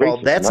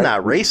 Well, that's right?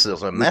 Not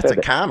racism. That's a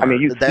commerce. I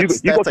mean,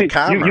 that's a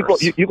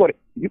commerce.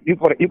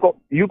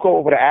 You go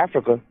over to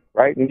Africa,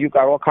 right? And you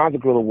got all kinds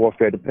of guerrilla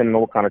warfare depending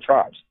on what kind of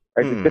tribes,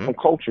 right? Mm-hmm. There's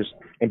different cultures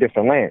in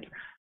different lands.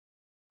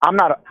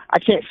 I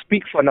can't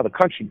speak for another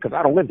country because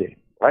I don't live there,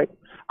 right?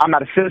 I'm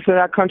not a citizen of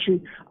that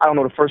country. I don't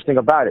know the first thing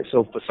about it.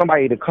 So for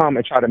somebody to come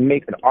and try to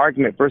make an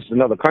argument versus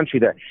another country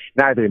that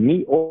neither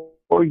me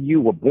or you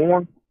were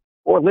born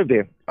or live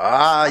there.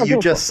 You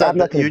just said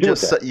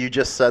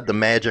the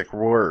magic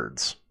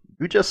words.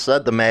 You just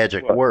said the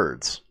magic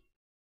words.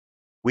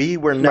 We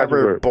were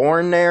never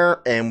born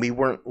there, and we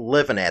weren't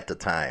living at the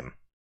time.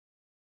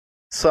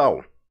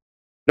 So,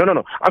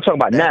 No. I'm talking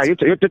about now. You're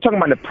talking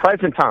about the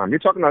present time. You're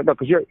talking about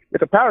because the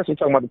comparison. You're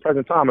talking about the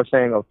present time of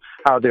saying of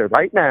how they're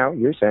right now.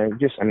 You're saying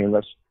They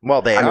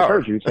I are.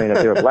 heard you saying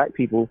that there are black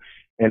people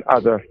and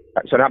other.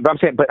 So I'm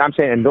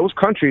saying in those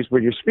countries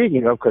where you're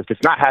speaking of, because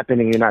it's not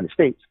happening in the United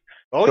States.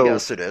 Oh, so,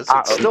 yes, it is.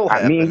 It's still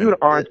happening. Me and you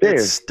aren't there.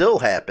 It's still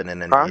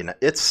happening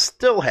it's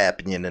still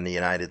happening in the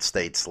United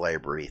States.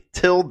 Slavery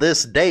till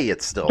this day,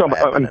 it's still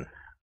happening.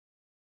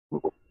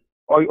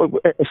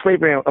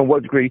 Slavery on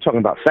what degree? Are you talking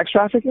about sex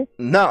trafficking?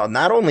 No,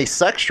 not only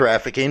sex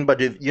trafficking, but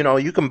if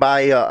you can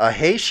buy a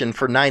Haitian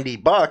for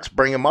 $90,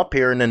 bring him up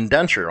here and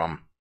indenture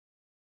him.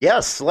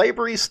 Yes,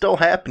 slavery is still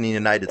happening in the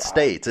United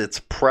States. It's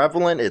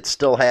prevalent. It's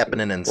still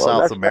happening in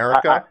South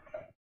America.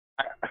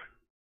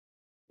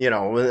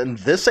 And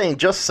this ain't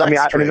just sex. In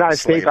the United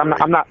States, I'm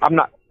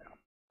not.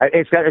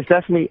 It's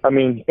definitely.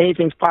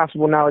 Anything's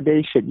possible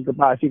nowadays. Shit, if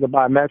you could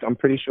buy meth, I'm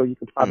pretty sure you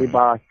could probably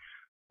buy.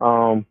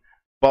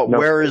 But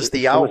where is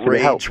the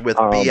outrage with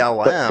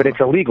BLM? But it's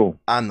illegal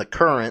on the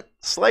current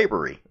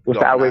slavery. What's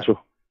the outrage?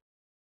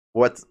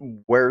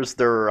 Where's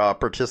their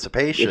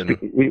participation? What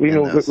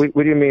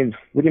do you mean?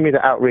 What do you mean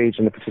the outrage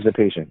and the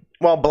participation?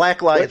 Well,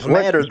 Black Lives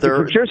Matter.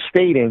 You're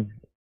stating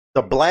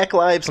the Black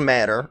Lives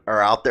Matter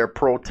are out there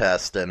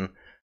protesting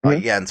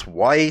against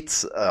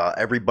whites.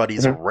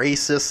 Everybody's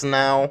racist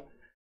now.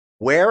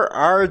 Where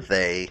are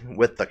they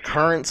with the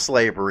current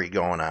slavery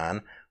going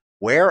on?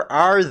 Where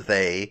are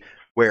they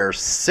where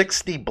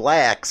 60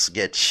 blacks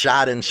get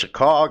shot in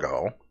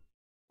Chicago?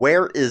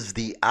 Where is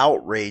the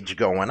outrage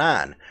going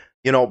on?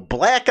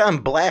 Black on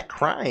black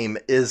crime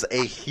is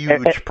a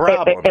huge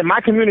problem. In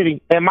my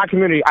community, I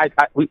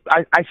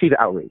see the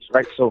outrage,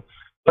 right? So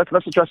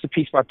let's address it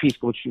piece by piece,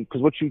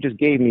 because what you just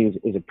gave me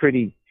is a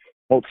pretty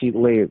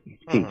multi-layered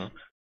piece.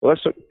 Well,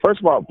 first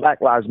of all,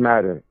 Black Lives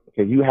Matter.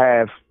 Okay, you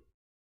have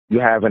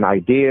an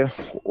idea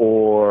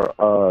or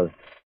a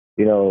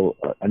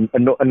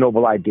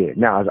noble idea.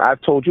 Now, as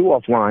I've told you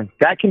offline,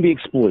 that can be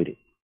exploited.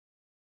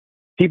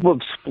 People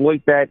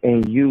exploit that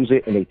and use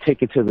it, and they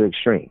take it to the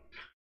extreme.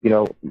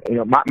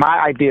 My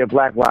idea of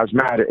Black Lives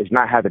Matter is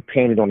not have it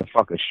painted on the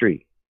fucking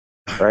street,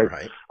 right?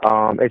 Right.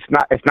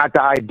 It's not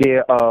the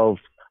idea of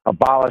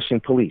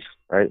abolishing police,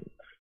 right?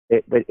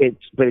 But it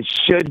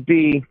should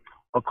be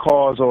a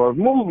cause or a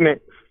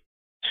movement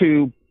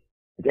to,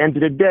 at the end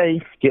of the day,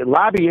 get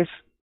lobbyists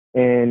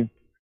in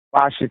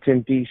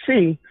Washington, D.C.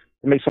 to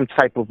make some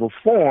type of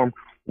reform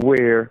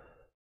where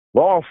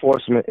law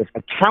enforcement is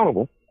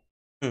accountable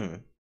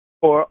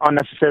for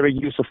unnecessary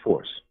use of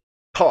force.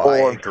 Oh,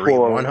 I agree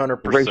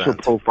 100%. Racial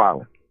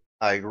profiling.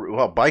 I agree.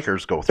 Well,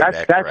 bikers go through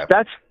that crap.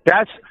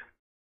 That's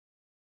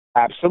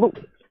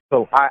absolutely.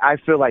 So I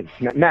feel like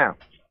now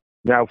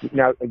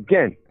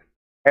again,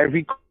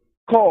 every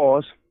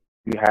cause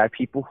you have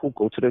people who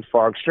go to the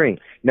far extreme.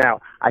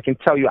 Now I can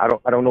tell you, I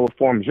don't know what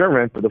forums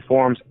you're in, but the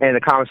forums and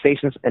the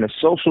conversations and the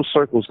social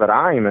circles that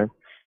I am in.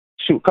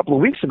 Shoot, a couple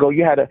of weeks ago,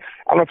 you had I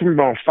don't know if you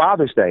remember on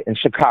Father's Day in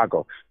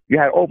Chicago, you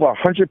had over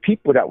 100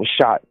 people that were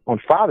shot on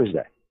Father's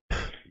Day.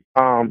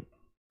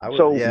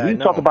 We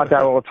talk about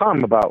that all the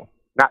time about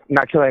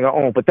not killing our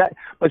own, but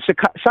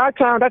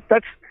Chi-Town,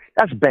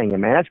 that's banging,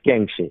 man. That's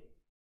gang shit.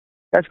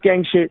 That's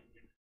gang shit.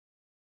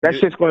 That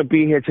shit's going to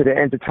be here to the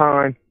end of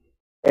time,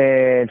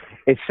 and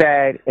it's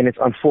sad and it's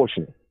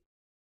unfortunate.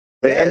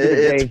 But at the end of the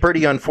day, it's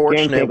pretty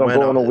unfortunate. Gangs ain't gonna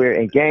go nowhere,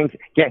 and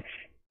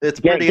it's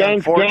pretty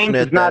unfortunate.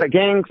 Gangs is not a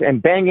gangs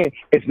and banging.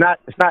 It's not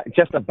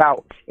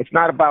about. It's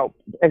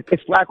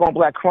black on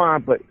black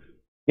crime, but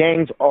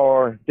gangs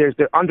are there's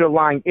the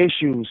underlying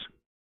issues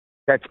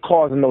that's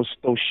causing those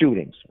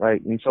shootings,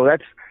 right? And so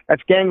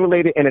that's gang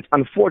related, and it's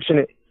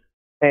unfortunate.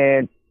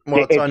 And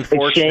it's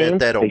unfortunate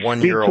that a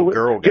 1-year-old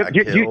girl got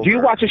killed. Do you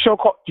watch a show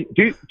called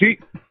Do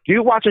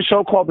you watch a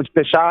show called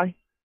The Chi?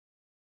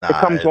 It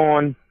comes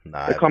on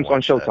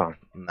Showtime.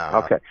 Nah,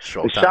 okay.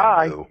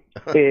 Showtime,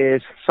 The Chi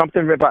is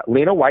something written by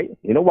Lena White.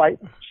 Lena White.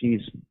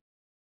 She's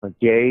a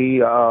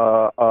gay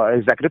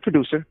executive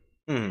producer.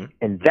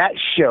 And that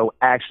show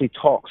actually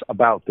talks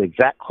about the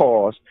exact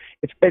cause.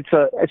 It's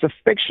a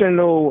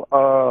fictional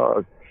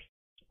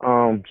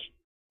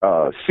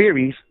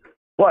series,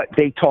 but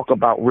they talk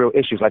about real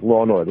issues like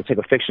law and order. They take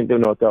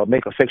they'll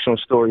make a fictional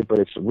story, but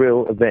it's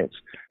real events.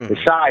 The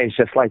Chi is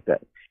just like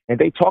that, and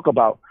they talk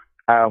about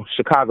how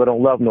Chicago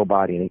don't love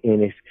nobody,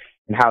 and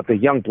how the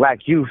young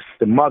black youth,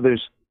 the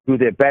mothers, do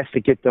their best to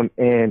get them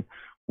in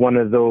one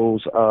of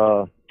those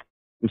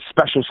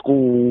special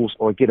schools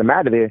or get them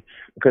out of there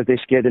because they're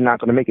scared they're not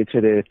going to make it to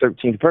their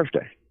 13th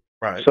birthday.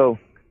 Right. So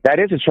that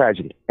is a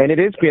tragedy, and it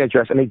is being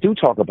addressed, and they do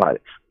talk about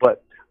it.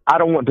 But I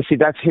don't want to see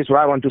here's what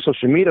I want to do.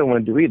 Social media I don't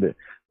want to do either.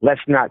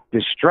 Let's not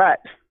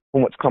distract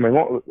from what's coming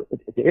on.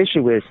 The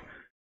issue is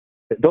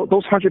those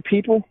 100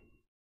 people.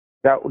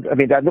 That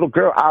little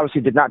girl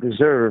obviously did not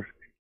deserve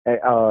in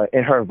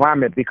her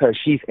environment because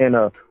she's in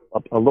a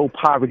low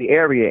poverty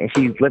area and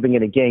she's living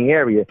in a gang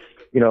area.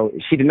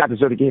 She did not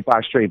deserve to get hit by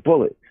a stray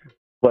bullet.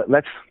 But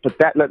let's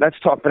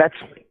talk. But that's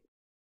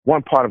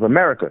one part of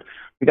America.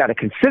 We got a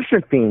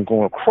consistent theme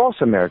going across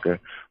America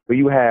where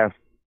you have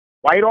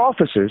white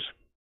officers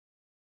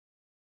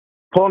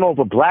pulling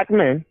over black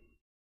men.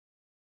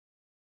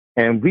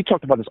 And we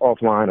talked about this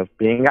offline of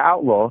being an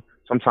outlaw.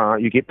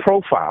 Sometimes you get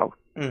profiled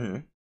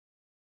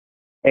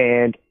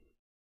and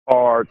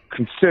are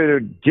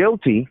considered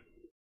guilty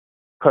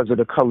because of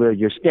the color of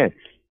your skin.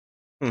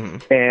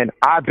 And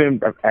I've been,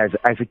 as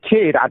a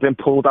kid, I've been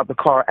pulled out the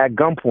car at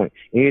gunpoint.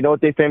 And you know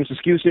what their famous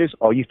excuse is?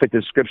 Oh, you fit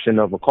the description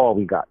of a call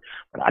we got.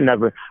 But I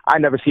never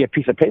see a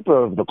piece of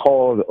paper of the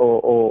call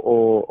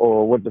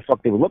or what the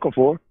fuck they were looking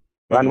for.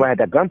 But I knew I had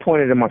that gun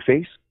pointed in my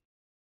face.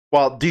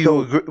 Well, do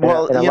you agree?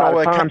 Well, you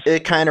know,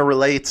 it kind of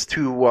relates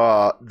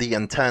to the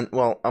intent.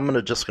 Well,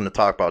 just going to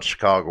talk about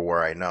Chicago,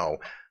 where I know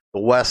the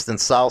West and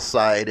South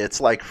Side,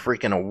 it's like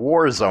freaking a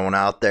war zone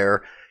out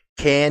there.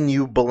 Can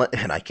you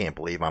and I can't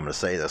believe I'm going to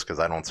say this because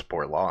I don't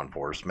support law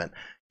enforcement.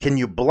 Can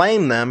you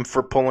blame them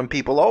for pulling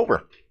people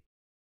over?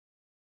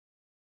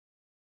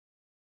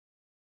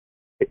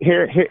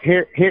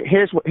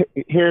 Here's what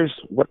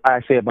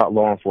I say about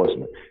law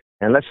enforcement.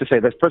 And let's just say,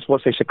 let's first of all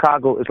say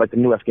Chicago is like the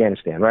new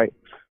Afghanistan, right?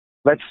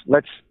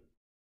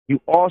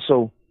 You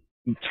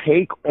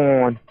take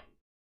on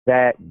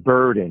that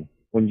burden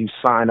when you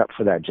sign up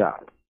for that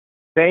job.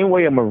 Same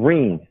way a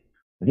Marine,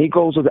 when he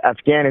goes to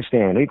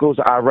Afghanistan, he goes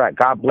to Iraq,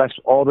 God bless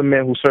all the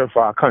men who serve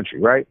for our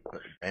country, right?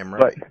 Damn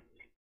right.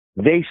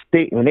 But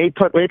when they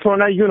put on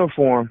that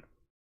uniform,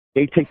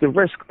 they take the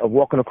risk of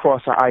walking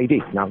across our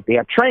ID. Now, they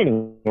have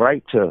training,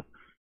 right, to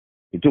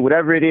do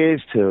whatever it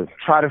is to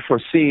try to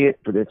foresee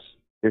it, but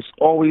there's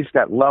always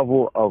that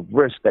level of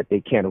risk that they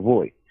can't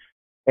avoid.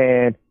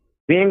 And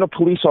being a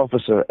police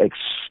officer,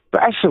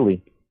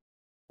 especially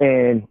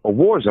in a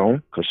war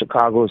zone, because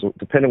Chicago is,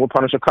 depending what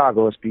part of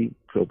Chicago, let's be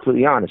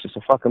completely honest, it's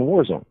a fucking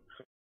war zone.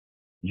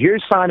 You're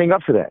signing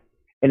up for that.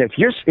 And if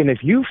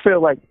you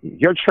feel like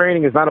your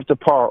training is not up to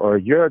par, or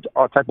you're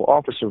a type of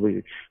officer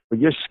where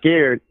you're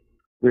scared,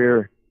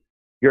 where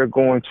you're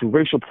going to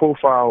racial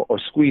profile or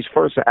squeeze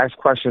first and ask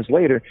questions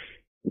later,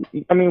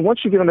 I mean,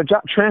 once you get on the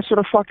job, transfer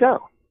the fuck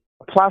out.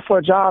 Apply for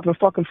a job in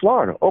fucking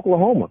Florida,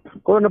 Oklahoma,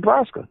 go to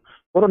Nebraska,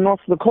 go to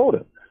North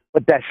Dakota.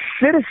 But that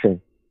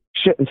citizen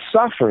shouldn't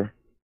suffer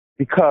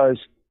because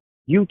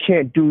you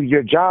can't do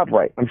your job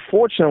right.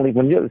 Unfortunately,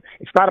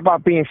 it's not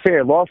about being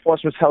fair. Law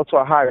enforcement is held to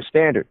a higher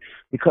standard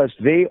because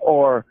they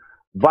are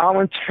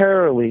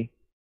voluntarily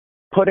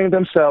putting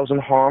themselves in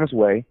harm's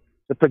way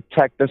to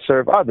protect and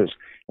serve others.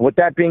 And with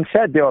that being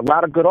said, there are a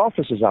lot of good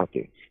officers out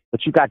there,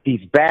 but you got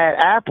these bad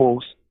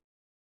apples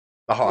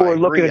who are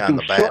looking to do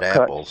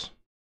shortcuts.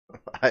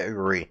 I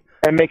agree.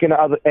 And making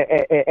the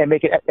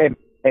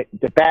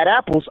bad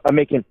apples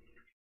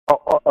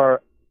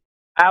are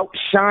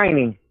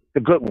outshining the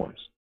good ones.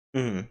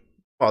 Mm-hmm.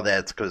 Well,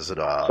 that's because of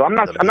so I'm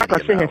not going to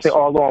sit here and say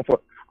all law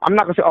enforcement. I'm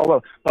not going to say all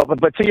law, but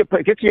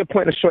get to your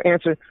point in a short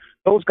answer.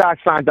 Those guys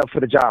signed up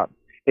for the job.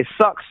 It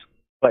sucks,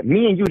 but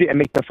me and you didn't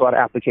make them fill out the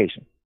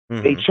application.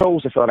 Mm-hmm. They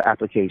chose to fill out the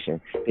application.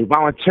 They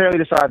voluntarily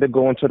decided to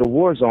go into the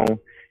war zone,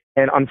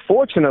 and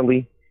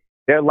unfortunately,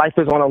 their life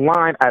is on the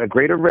line at a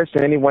greater risk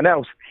than anyone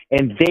else,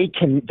 and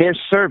their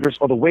service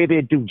or the way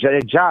they do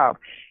their job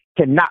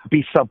cannot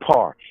be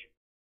subpar.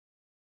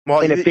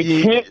 Well, and if they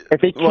can't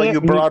meet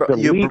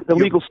the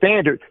legal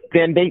standard,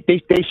 then they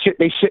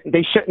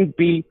shouldn't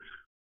be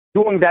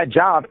doing that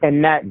job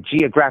in that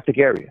geographic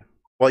area.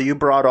 Well, you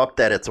brought up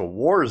that it's a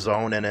war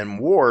zone, and in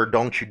war,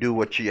 don't you do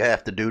what you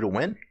have to do to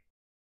win?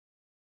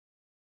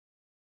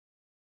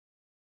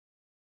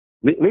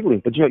 Legally,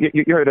 but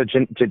you heard of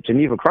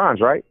Geneva crimes,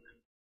 right?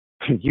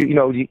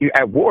 You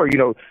at war,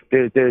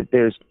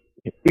 there's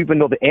even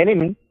though the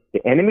enemy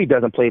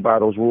doesn't play by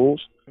those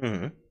rules.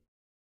 Mm-hmm.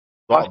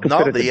 Well,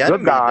 no, the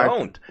enemy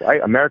don't.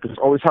 Right? Americans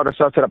always held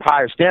ourselves to the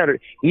higher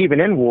standard, even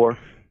in war,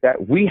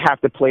 that we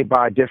have to play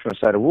by a different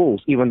set of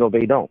rules, even though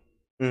they don't.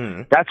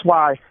 Mm-hmm. That's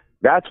why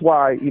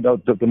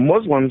the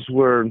Muslims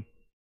were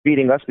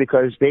beating us,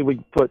 because they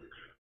would put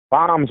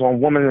bombs on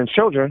women and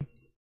children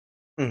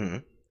mm-hmm.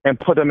 and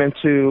put them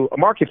into a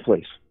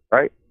marketplace,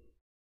 right?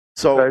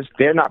 So because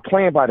they're not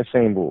playing by the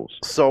same rules.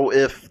 So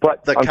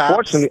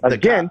unfortunately,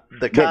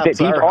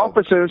 these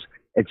officers,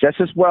 and just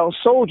as well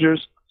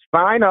soldiers,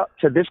 sign up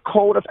to this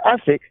code of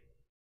ethics,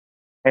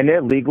 and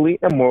they're legally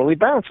and morally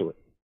bound to it.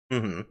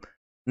 Mm-hmm.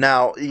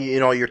 Now,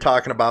 you're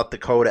talking about the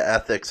code of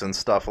ethics and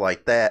stuff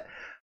like that.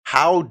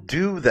 How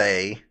do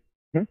they?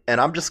 Mm-hmm. And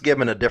I'm just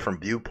giving a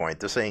different viewpoint.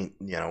 This ain't,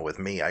 with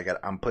me.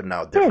 I'm putting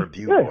out different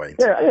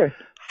viewpoints. Yeah.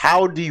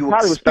 How do you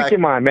expect? Speak your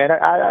mind, man.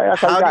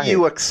 How do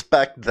you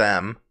expect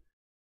them?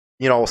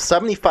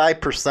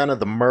 75%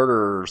 of the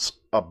murders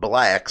of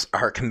blacks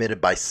are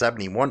committed by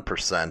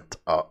 71%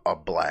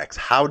 of blacks.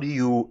 How do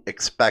you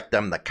expect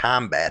them to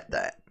combat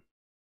that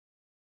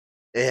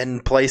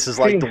in places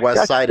like the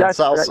West Side and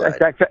South Side?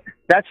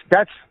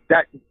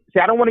 See,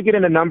 I don't want to get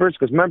into numbers,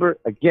 because remember,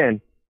 again,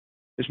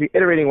 just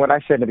reiterating what I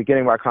said in the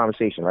beginning of our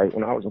conversation, right?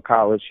 When I was in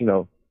college,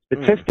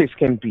 statistics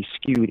can be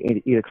skewed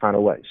in either kind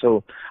of way.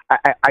 So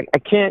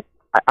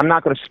I'm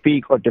not going to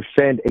speak or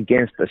defend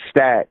against a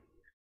stat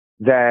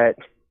that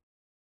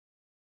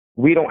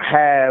we don't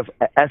have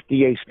an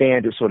FDA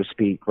standard, so to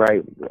speak,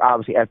 right?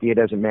 Obviously, FDA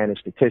doesn't manage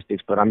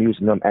statistics, but I'm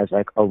using them as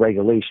like a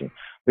regulation.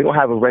 We don't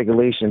have a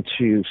regulation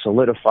to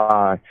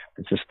solidify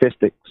the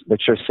statistics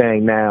that you're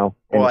saying now.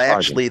 Well,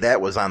 actually,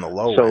 that was on the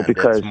low end.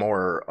 Because it's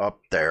more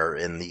up there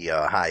in the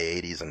high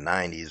 80s and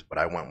 90s, but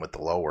I went with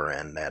the lower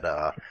end that,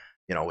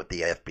 with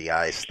the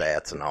FBI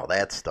stats and all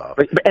that stuff.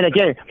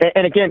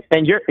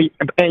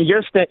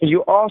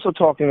 You're also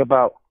talking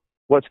about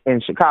what's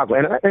in Chicago,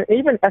 and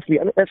even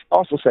FBI. Let's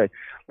also say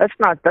let's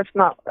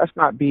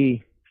not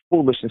be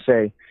foolish and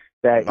say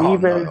that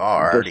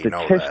the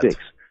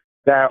statistics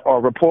that are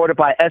reported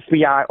by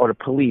FBI or the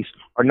police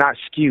are not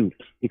skewed,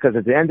 because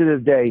at the end of the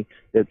day,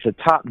 the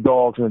top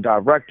dogs and the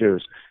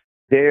directors,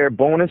 their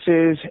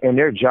bonuses and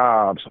their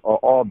jobs are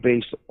all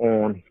based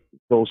on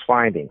those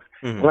findings.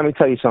 Mm-hmm. Let me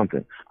tell you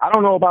something. I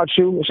don't know about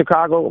you in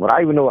Chicago, but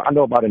I know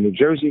about in New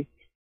Jersey.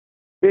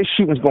 There's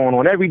shootings going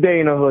on every day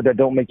in the hood that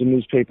don't make the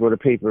newspaper or the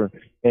paper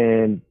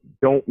and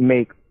don't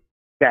make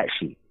stat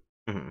sheet.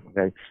 Mm-hmm.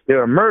 Okay,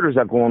 there are murders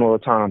that go on all the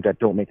time that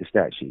don't make the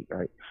stat sheet,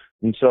 right?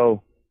 And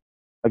so,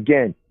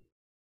 again,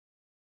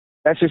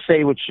 let's just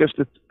say with just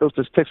those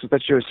statistics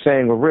that you're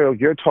saying are real,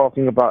 you're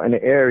talking about in an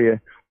area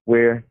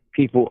where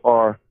people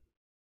are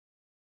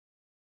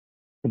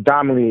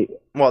predominantly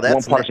one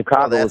part of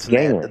Chicago is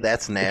gangland.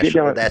 That's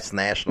national. That's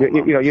national.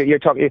 You're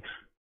talking.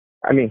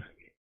 I mean,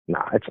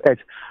 nah.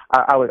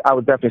 I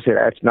would definitely say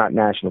that's not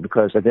national,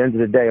 because at the end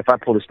of the day, if I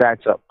pull the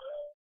stats up,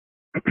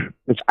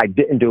 which I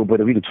didn't do, but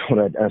we could do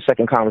a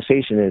second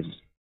conversation, is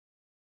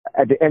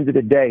at the end of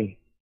the day,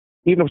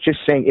 even if you're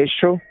saying it's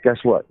true, guess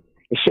what?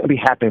 It shouldn't be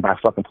happening by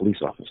fucking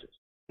police officers.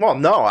 Well,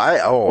 no,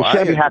 it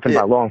shouldn't be happening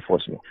by law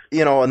enforcement.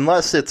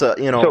 Unless it's a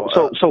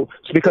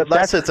because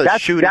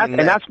that's shooting, and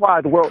that's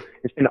why the world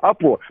is in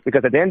uproar.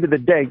 Because at the end of the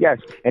day, yes,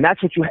 and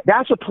that's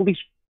what police.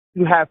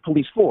 You have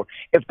police for.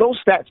 If those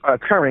stats are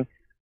occurring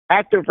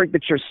at the rate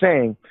that you're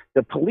saying,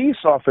 the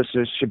police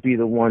officers should be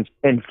the ones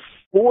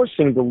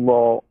enforcing the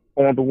law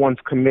on the ones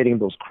committing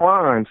those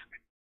crimes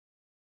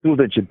through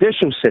the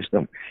judicial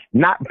system,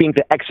 not being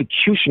the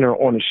executioner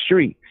on the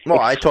street. Well,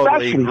 I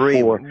totally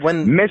agree.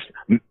 When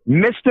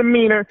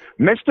misdemeanor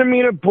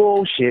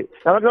bullshit.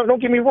 Now,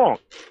 don't get me wrong.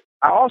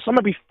 I'm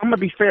gonna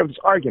be fair with this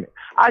argument.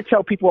 I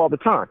tell people all the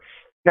time.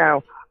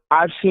 Now,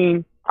 I'm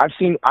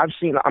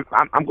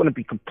going to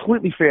be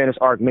completely fair in this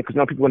argument,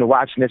 because people when they're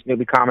watching this, they'll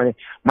be commenting.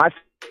 My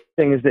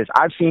thing is this: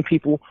 I've seen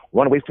people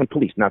run away from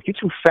police. Now, if you're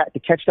too fat to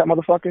catch that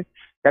motherfucker,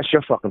 that's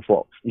your fucking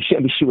fault. You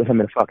shouldn't be shooting him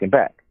in the fucking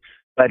back.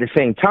 But at the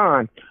same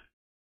time,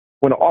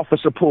 when an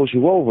officer pulls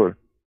you over,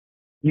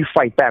 you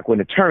fight back with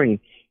an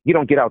attorney. You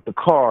don't get out the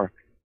car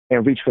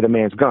and reach for the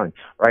man's gun,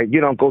 right? You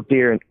don't go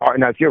there and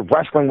now if you're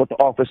wrestling with the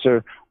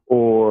officer,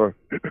 or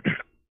the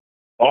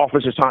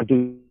officer's trying to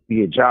do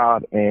your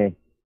job and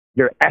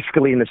you're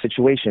escalating the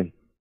situation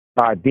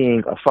by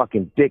being a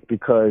fucking dick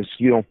because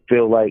you don't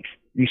feel like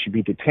you should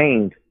be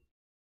detained,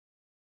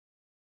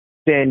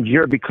 then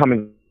you're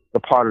becoming a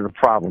part of the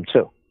problem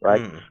too,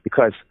 right?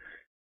 Because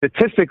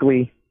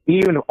statistically,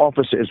 even if the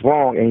officer is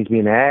wrong and he's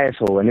being an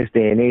asshole in this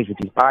day and age with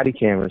these body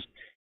cameras,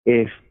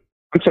 when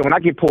I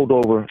get pulled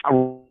over, I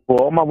roll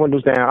all my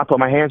windows down, I put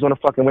my hands on the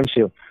fucking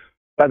windshield,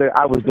 whether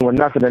I was doing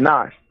nothing or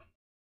not.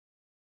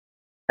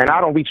 And I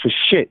don't reach for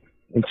shit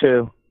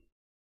until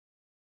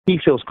he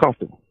feels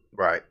comfortable.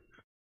 Right.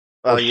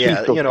 Oh,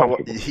 yeah.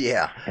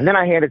 Yeah. And then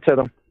I hand it to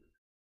them.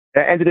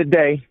 At the end of the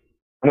day,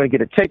 I'm going to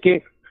get a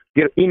ticket,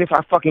 even if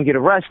I fucking get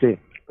arrested.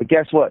 But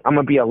guess what? I'm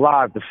going to be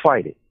alive to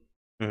fight it.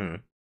 Mm-hmm.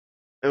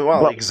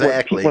 Well,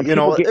 exactly. And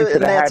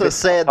that's a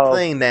sad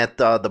thing that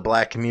the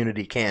black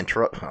community can't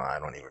trust. I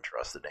don't even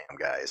trust the damn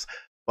guys.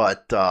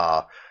 But,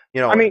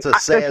 it's a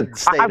sad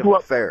state of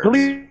affairs.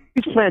 Police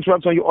playing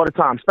drugs on you all the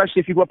time,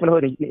 especially if you grew up in the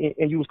hood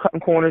and you was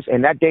cutting corners,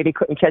 and that day they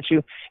couldn't catch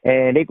you,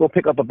 and they go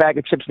pick up a bag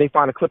of chips and they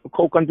find a clip of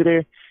coke under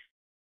there.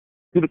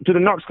 Do the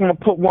narcs come and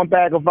put one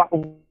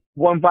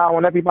vial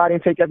on everybody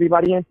and take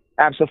everybody in?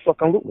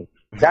 Absolutely.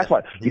 That's why.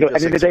 At the end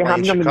of the day, how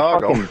many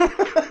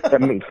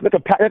fucking look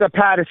at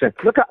Patterson.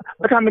 Look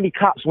how many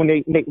cops when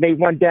they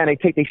run down, they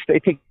take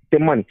their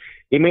money.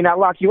 They may not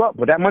lock you up,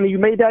 but that money you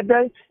made that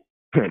day,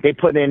 they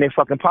put it in their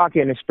fucking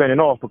pocket and they're spending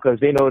off, because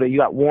they know that you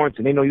got warrants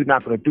and they know you're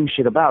not going to do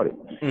shit about it.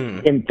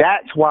 And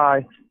that's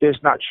why there's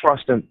not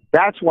trust in.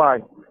 That's why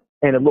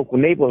in the local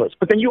neighborhoods.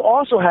 But then you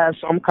also have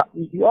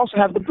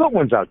the good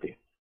ones out there.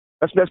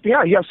 Let's be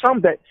honest. You have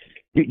some that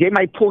they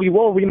might pull you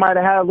over. You might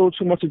have had a little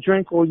too much to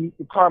drink, or your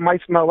car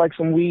might smell like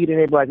some weed, and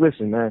they'd be like,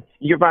 "Listen, man,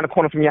 you're around the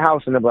corner from your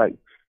house," and they're like,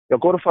 "Yo,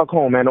 go the fuck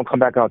home, man. Don't come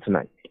back out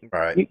tonight."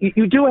 Right.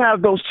 You do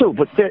have those too,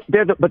 but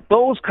but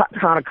those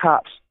kind of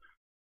cops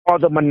are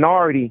the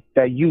minority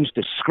that use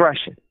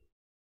discretion.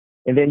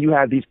 And then you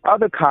have these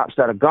other cops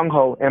that are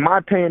gung-ho. In my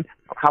opinion,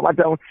 how I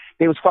dealt with,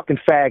 they was fucking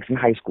fags in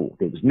high school.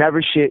 They was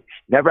never shit,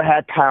 never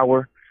had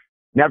power,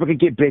 never could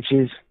get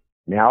bitches.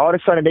 Now all of a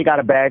sudden they got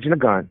a badge and a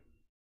gun,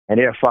 and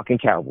they're a fucking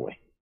cowboy.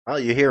 Well,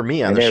 you hear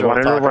me on the show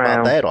talk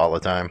about that all the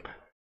time.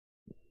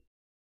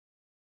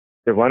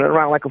 They're running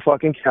around like a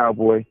fucking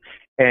cowboy.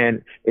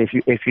 And if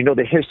you know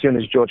the history on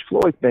this George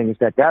Floyd thing, is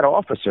that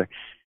officer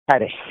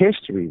had a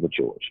history with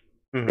George.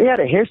 Mm-hmm. They had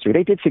a history.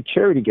 They did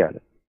security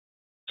together.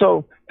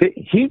 So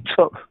he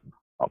took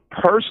a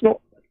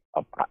personal,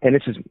 and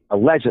this is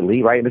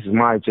allegedly, right? This is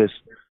my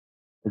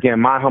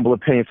humble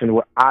opinion from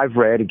what I've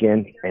read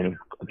again, and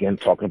again,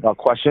 talking about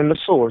questioning the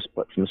source,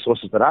 but from the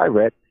sources that I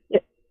read,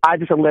 I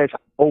just allege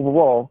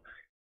overall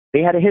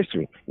they had a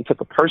history. He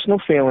took a personal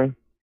feeling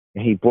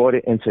and he brought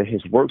it into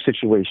his work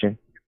situation,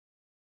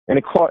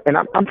 and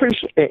I'm pretty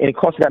sure, and it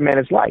cost that man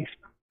his life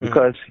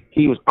because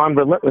he was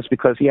unrelentless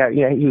because he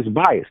was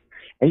biased.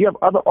 And you have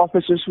other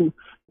officers who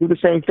do the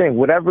same thing,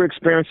 whatever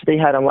experience they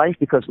had in life.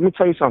 Because let me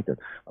tell you something.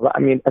 I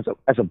mean, as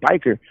a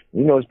biker,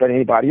 you know it's better than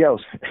anybody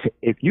else.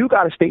 If you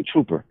got a state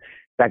trooper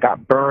that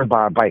got burned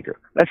by a biker,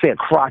 let's say a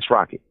crotch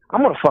rocket,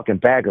 I'm gonna fucking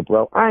bag her,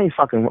 bro.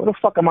 What the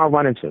fuck am I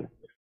running to?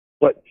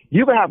 But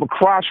you can have a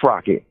crotch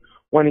rocket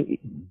when he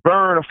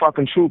burn a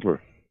fucking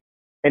trooper,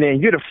 and then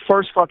you're the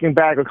first fucking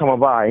bagger coming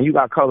by, and you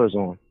got colors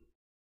on.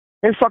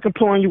 He's fucking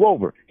pulling you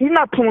over. He's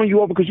not pulling you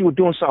over because you were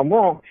doing something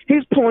wrong.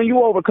 He's pulling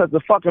you over because the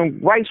fucking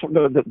rice,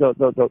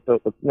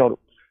 the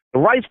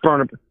rice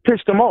burner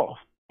pissed him off,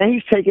 and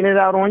he's taking it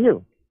out on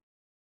you.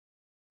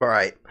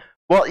 Right.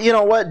 Well, you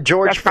know what, with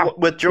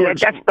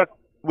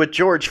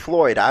George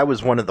Floyd, I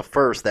was one of the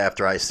first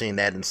after I seen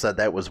that and said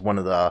that was one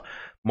of the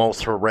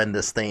most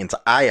horrendous things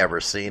I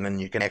ever seen,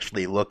 and you can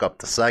actually look up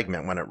the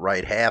segment when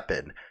it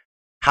happened.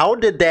 How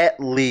did that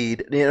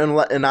lead?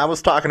 And I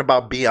was talking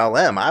about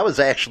BLM. I was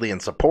actually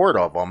in support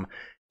of them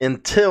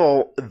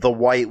until the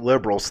white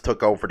liberals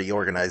took over the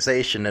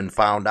organization and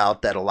found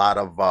out that a lot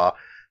of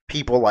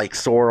people like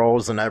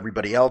Soros and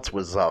everybody else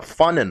was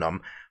funding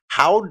them.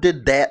 How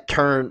did that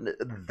turn?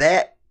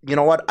 That, you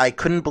know what? I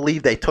couldn't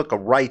believe they took a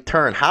right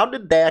turn. How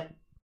did that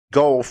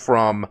go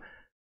from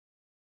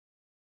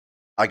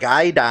a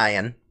guy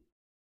dying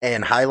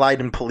and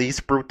highlighting police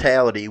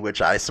brutality,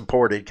 which I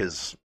supported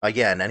because,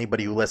 again,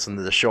 anybody who listens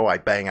to the show, I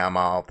bang on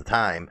all the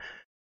time,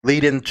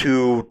 leading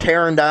to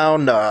tearing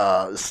down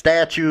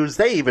statues.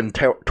 They even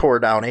tore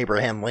down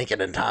Abraham Lincoln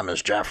and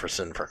Thomas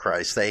Jefferson, for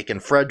Christ's sake,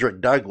 and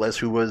Frederick Douglass,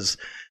 who was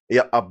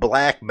a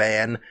black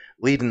man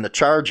leading the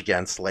charge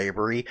against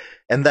slavery,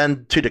 and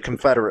then to the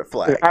Confederate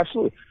flag. Yeah,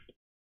 absolutely.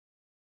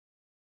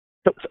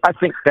 So I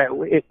think that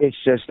it's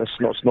just a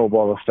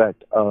snowball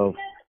effect of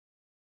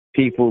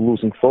people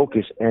losing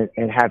focus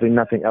and having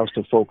nothing else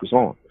to focus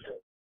on.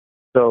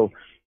 So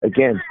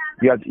again,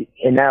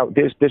 now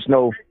there's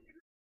no,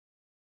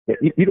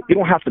 you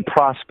don't have to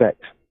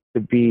prospect to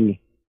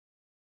be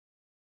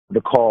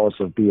the cause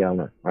of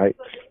BLM, right?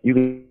 You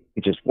can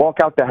just walk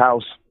out the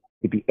house,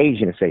 you be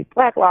Asian and say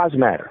Black Lives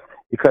Matter,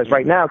 because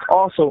right now it's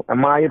also, in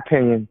my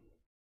opinion,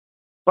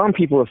 some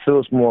people it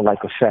feels more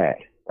like a fad,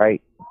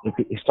 right?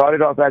 It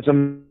started off as a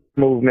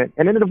movement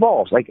and then it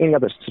evolves like any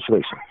other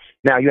situation.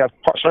 Now, you have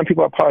some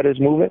people are part of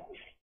this movement.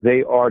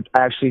 They are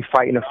actually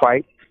fighting a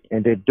fight,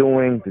 and they're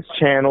doing the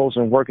channels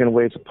and working the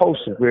way it's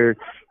supposed to, where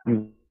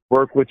you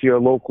work with your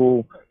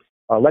local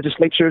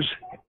legislatures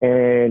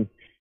and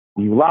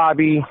you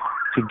lobby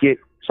to get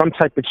some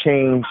type of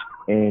change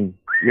in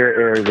your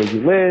area where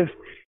you live,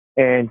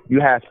 and you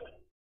have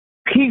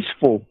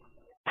peaceful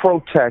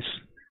protests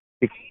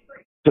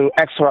to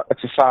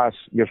exercise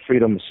your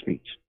freedom of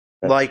speech.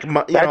 Like,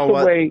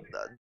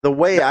 the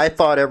way I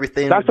thought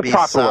everything would be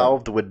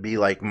solved would be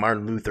like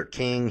Martin Luther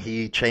King.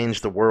 He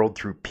changed the world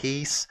through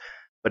peace.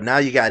 But now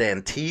you got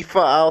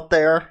Antifa out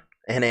there,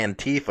 and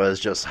Antifa is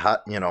just,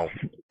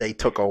 they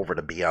took over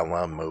the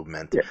BLM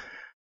movement. Yeah.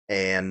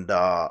 And,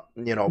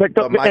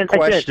 but my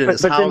question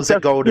is, how's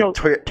it go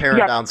to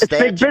tearing down statues?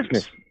 It's big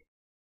business.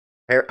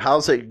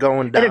 How's it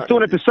going down? And it's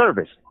doing a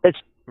disservice. It's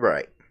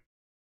right.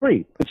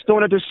 Free. It's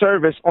doing a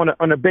disservice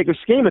on a bigger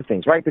scheme of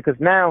things, right? Because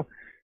now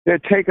they're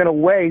taken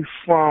away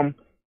from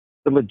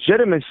the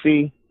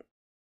legitimacy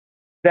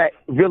that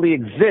really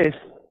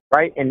exists,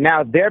 right? And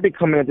now they're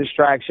becoming a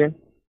distraction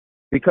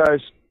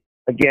because,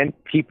 again,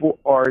 people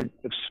are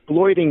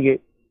exploiting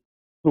it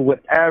to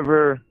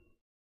whatever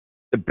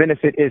the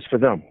benefit is for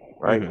them,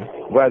 right?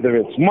 Mm-hmm. Whether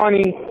it's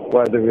money,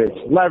 whether it's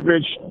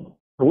leverage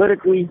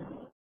politically,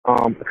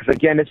 because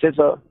again, this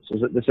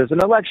is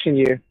an election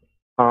year,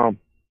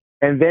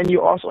 and then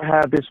you also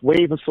have this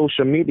wave of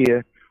social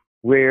media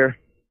where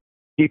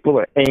people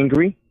are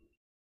angry.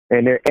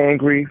 And they're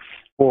angry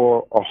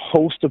for a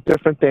host of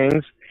different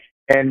things,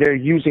 and they're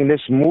using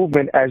this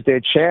movement as their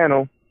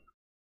channel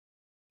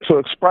to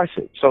express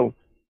it. So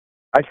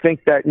I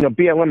think that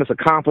BLM is a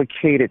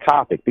complicated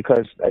topic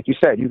because, like you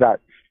said, you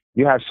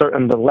have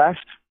certain the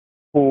left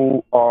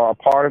who are a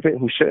part of it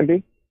who shouldn't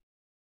be,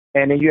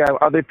 and then you have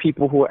other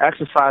people who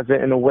exercise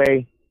it in a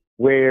way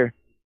where,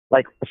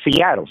 like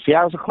Seattle's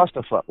a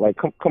clusterfuck. Like,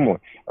 come on,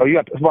 or you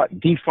have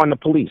defund the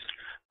police,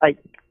 like.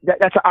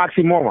 That's an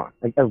oxymoron.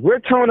 Like, if we're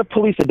telling the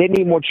police that they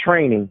need more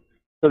training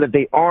so that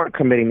they aren't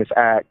committing this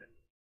act,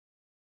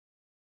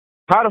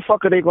 how the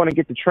fuck are they going to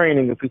get the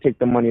training if we take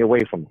the money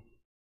away from them?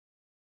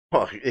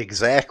 Well,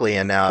 exactly.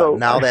 And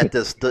now that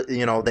this,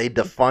 they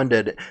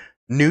defunded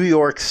New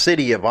York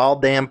City of all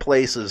damn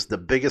places, the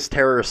biggest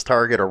terrorist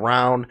target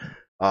around.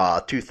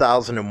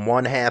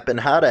 2001 happened.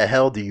 How the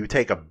hell do you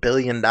take $1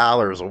 billion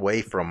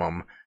away from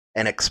them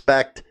and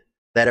expect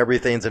that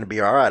everything's going to be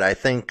all right? I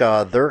think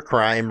their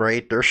crime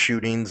rate, their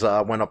shootings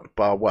went up,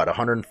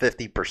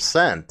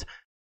 150%.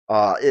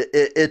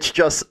 It's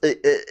just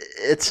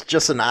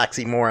an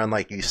oxymoron,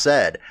 like you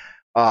said.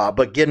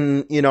 But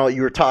getting,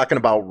 you were talking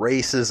about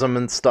racism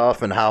and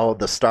stuff and how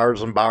the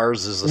Stars and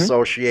Bars is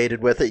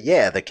associated with it.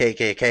 Yeah, the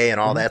KKK and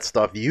all that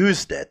stuff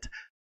used it.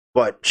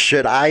 But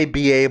should I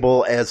be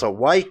able, as a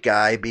white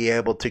guy, be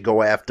able to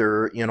go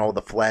after,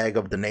 the flag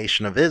of the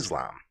Nation of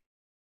Islam?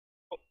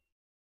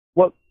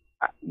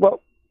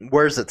 Well,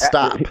 where's it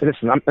stop?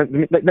 Listen,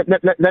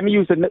 let me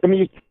use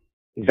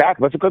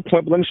exactly. That's a good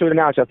point. But let me show you the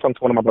analogy. I was talking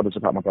to one of my brothers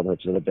about my brother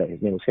the other day.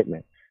 His name was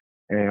Hitman,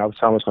 and I was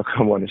telling him I was going to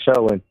come on the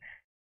show. And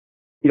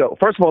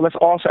first of all, let's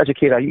also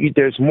educate.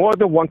 There's more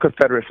than one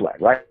Confederate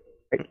flag, right?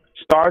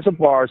 Stars and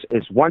Bars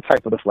is one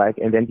type of the flag,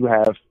 and then you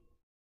have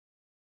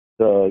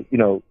the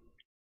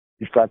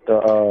you've got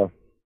the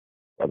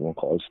what do I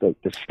call it?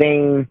 The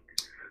stain.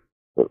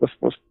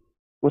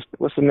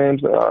 What's the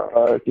names?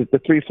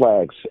 The three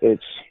flags.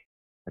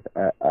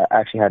 I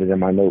actually had it in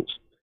my notes.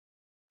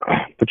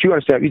 But you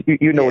understand?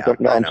 You know what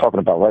I'm talking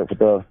about, right? With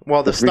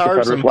the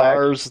Stars and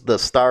Bars. The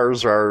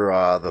stars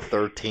are the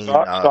 13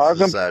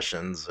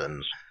 secessions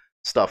and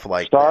stuff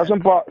like Stars that.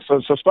 And Bars.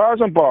 So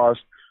Stars and Bars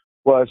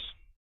was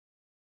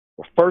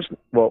the first.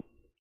 Well,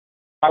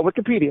 by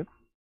Wikipedia,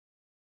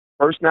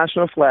 first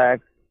national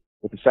flag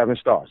with the 7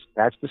 stars.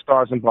 That's the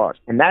Stars and Bars.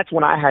 And that's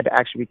when I had to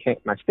actually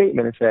recant my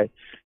statement and say,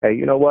 hey,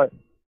 you know what?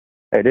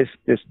 Hey, this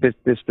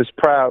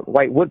proud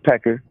white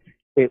woodpecker,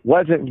 it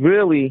wasn't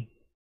really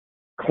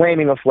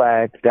claiming a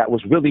flag that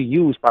was really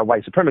used by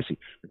white supremacy,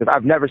 because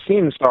I've never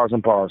seen the Stars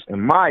and Bars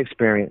in my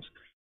experience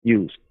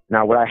used.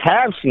 Now, what I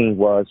have seen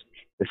was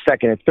the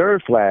second and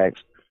third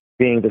flags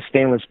being the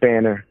stainless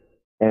banner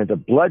and the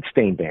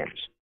bloodstained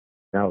banners.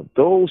 Now,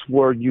 those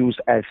were used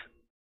as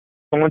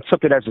someone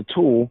took it as a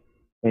tool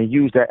and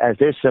used that as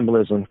their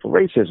symbolism for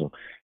racism.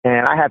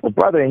 And I have a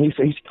brother, and he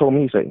told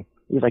me,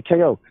 he's like,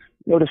 KO,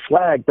 this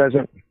flag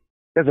doesn't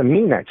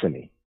mean that to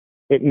me.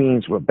 It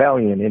means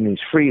rebellion. It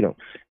means freedom.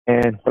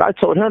 And what I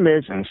told him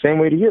is, in the same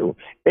way to you,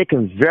 it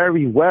can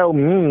very well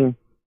mean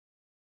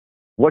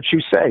what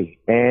you say.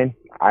 And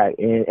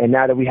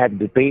now that we had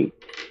the debate,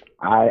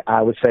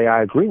 I would say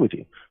I agree with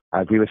you.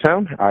 I agree with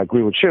him. I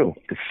agree with you.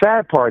 The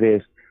sad part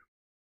is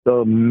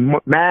the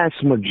mass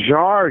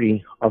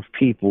majority of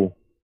people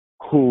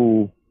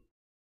who,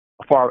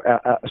 as far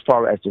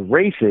as the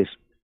racist,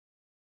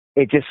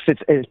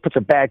 it puts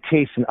a bad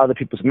taste in other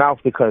people's mouth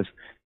because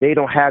they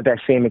don't have that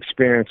same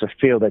experience or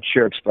feel that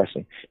you're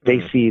expressing. They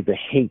see the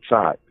hate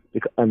side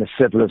and the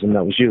symbolism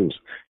that was used.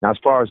 Now, as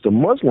far as the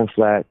Muslim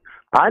flag,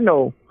 I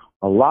know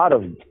a lot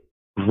of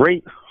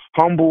great,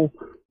 humble,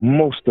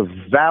 most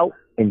devout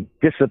and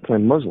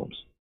disciplined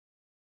Muslims.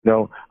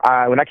 When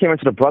I came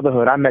into the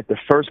Brotherhood, I met the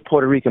first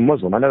Puerto Rican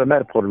Muslim. I never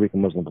met a Puerto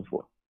Rican Muslim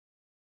before.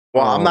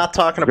 Well, I'm not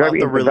talking about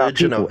the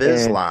religion of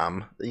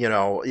Islam. There's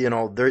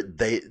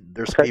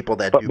people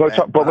that do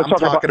that. But I'm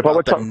talking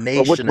about the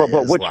Nation of Islam.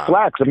 But which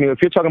flags? I mean, if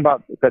you're talking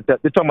about you're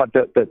talking about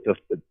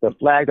the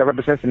flag that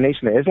represents the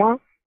Nation of Islam.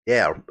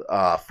 Yeah,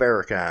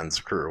 Farrakhan's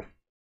crew.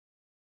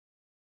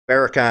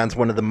 Farrakhan's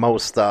one of the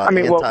most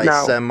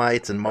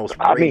anti-Semites and most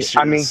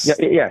racist.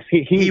 Yes,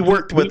 he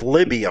worked with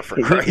Libya, for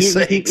Christ's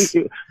sakes.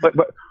 But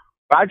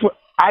I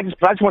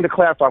just wanted to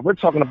clarify. We're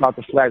talking about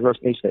the flag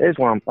versus Nation of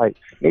Islam. Like,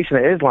 Nation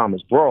of Islam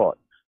is broad.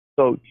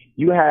 So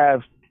you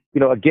have,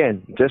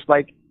 again, just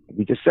like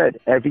we just said,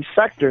 every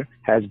sector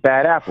has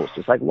bad apples.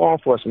 Just like law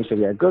enforcement, we said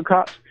we had good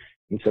cops.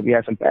 We said we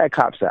had some bad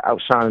cops that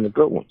outshining the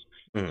good ones.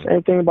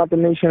 Same thing about the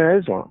Nation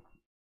of Islam.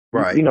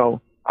 Right.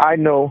 I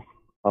know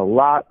a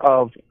lot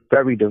of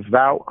very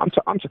devout.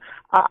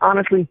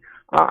 Honestly,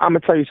 I'm gonna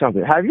tell you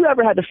something. Have you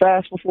ever had to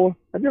fast before?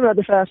 Yeah,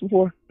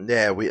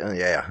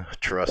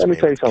 trust me. Let me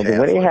tell you something.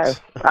 When they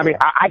have,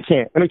 I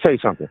can't. Let me tell you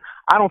something.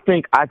 I don't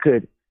think I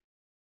could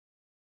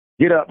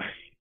get up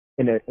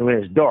when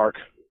it's dark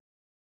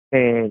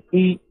and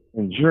eat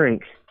and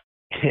drink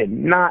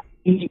and not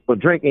eat or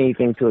drink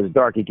anything till it's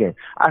dark again.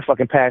 I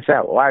fucking pass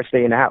out or I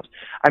stay in the house.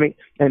 And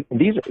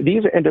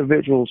these are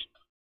individuals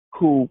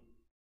who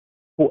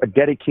are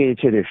dedicated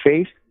to their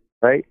faith,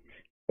 right?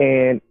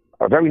 And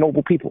are very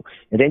noble people.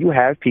 And then you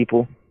have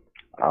people,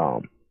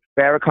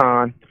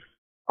 Farrakhan,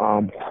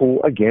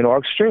 who again are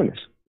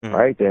extremists,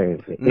 right?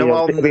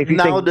 Now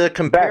to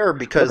compare,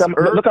 because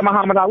look at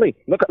Muhammad Ali.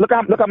 Look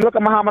at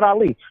Muhammad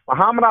Ali.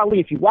 Muhammad Ali,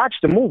 if you watch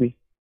the movie,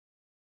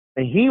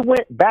 and he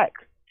went back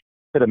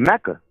to the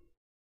Mecca,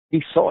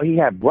 he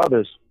had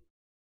brothers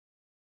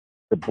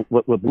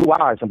with blue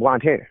eyes and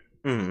blonde hair.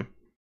 Mm-hmm.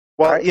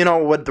 Well,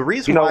 right? What the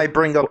reason why I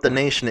bring up the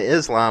Nation of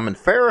Islam and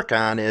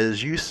Farrakhan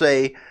is, you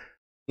say,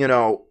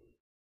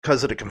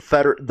 because of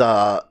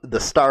the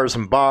Stars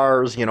and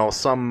Bars,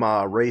 some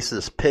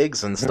racist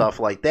pigs and stuff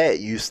like that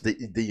used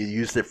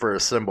it for a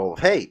symbol of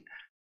hate.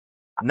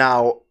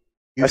 Now,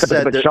 you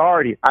said the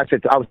majority.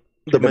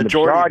 The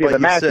majority of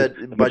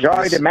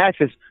the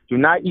masses do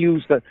not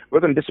use the. We're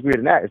going to disagree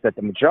on that. Is that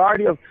the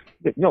majority of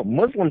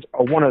Muslims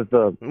are one of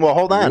the Well,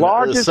 hold on a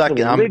largest second.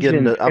 religions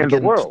in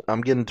the world.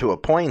 I'm getting to a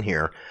point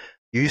here.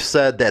 You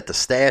said that the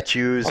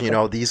statues,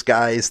 Okay. these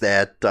guys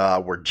that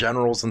were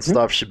generals and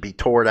stuff should be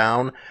tore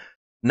down.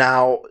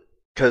 Now,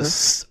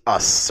 because a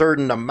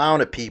certain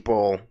amount of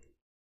people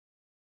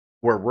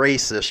were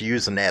racist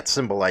using that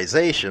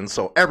symbolization,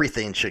 so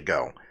everything should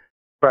go.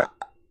 Right.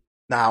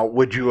 Now,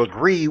 would you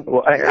agree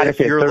Well, if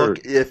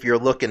you're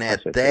looking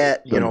at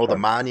that, the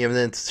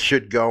monuments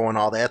should go and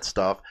all that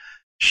stuff?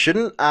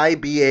 Shouldn't I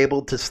be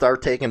able to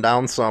start taking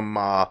down some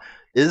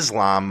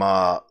Islam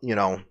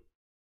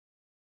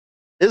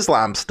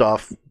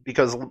stuff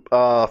because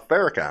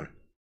Farrakhan?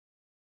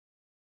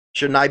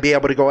 Shouldn't I be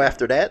able to go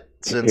after that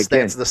since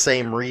that's the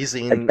same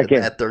reason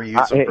that they're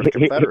using for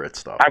Confederate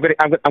stuff? I'm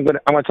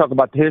gonna talk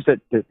about here's the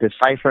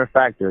deciphering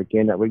factor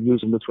again that we're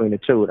using between the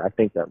two. And I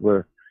think that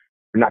we're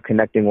not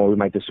connecting or we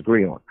might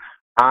disagree on.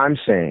 I'm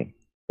saying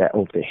that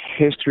over the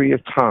history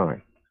of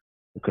time,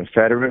 the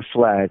Confederate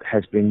flag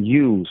has been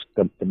used.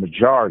 The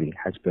majority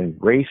has been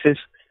racist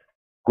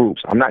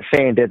groups. I'm not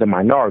saying they're the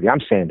minority.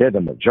 I'm saying they're the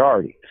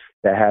majority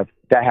that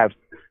have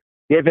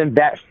given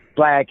that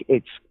flag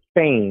its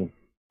fame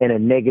in a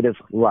negative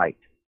light.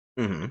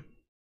 Mm-hmm.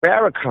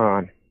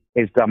 Farrakhan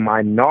is the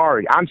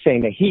minority. I'm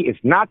saying that he is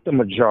not the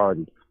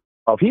majority.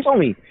 He's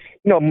only,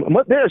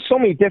 there are so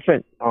many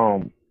different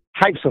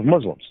types of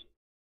Muslims.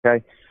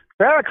 Okay,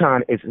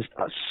 Farrakhan is just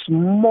a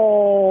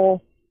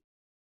small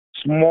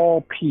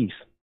piece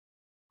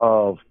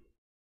of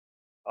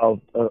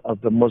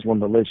the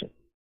Muslim religion.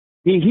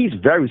 He's a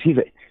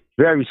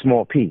very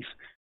small piece.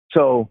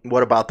 So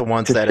what about the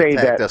ones that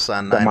attacked us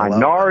on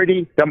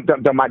 9/11?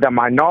 The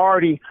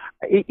minority,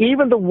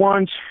 even the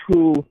ones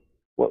who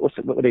what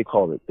do they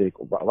call it? The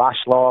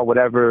Lashla,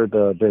 whatever,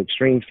 the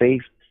extreme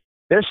faith,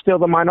 they're still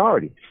the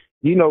minority.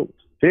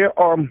 There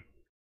are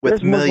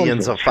with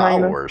millions of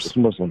China, followers. There's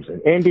Muslims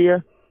in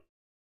India.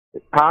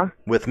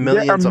 With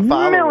millions of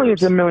followers.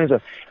 Millions and millions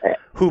of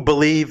who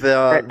believe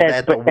that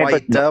the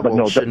white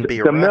devil shouldn't be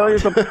around.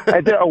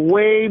 There are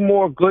way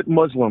more good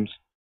Muslims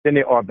than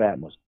there are bad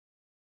Muslims.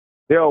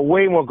 There are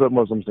way more good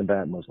Muslims than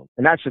bad Muslims,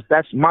 and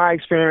that's my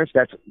experience.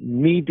 That's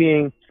me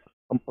being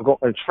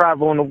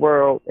traveling the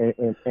world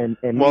and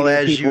well,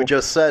 as people. You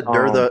just said,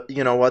 they're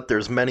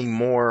there's many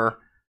more,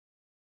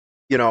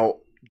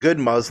 good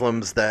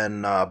Muslims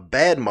than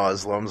bad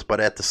Muslims, but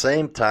at the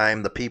same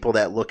time, the people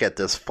that look at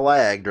this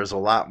flag, there's a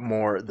lot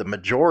more. The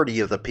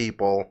majority of the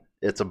people,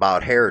 it's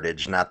about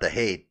heritage, not the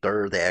hate.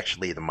 They're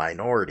actually the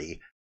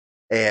minority,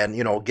 and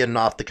getting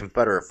off the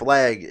Confederate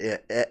flag.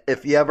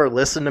 If you ever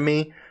listen to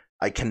me,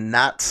 I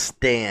cannot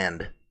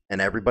stand,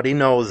 and everybody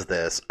knows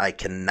this, I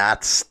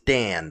cannot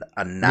stand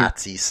a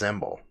Nazi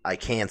symbol. I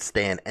can't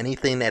stand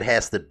anything that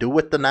has to do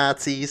with the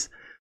Nazis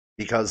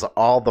because of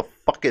all the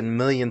fucking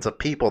millions of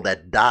people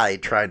that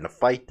died trying to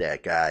fight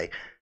that guy.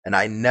 And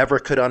I never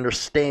could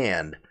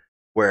understand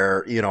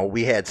where,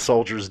 we had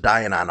soldiers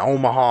dying on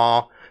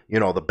Omaha,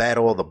 the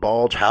Battle of the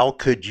Bulge. How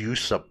could you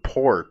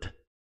support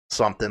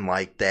something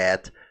like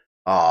that?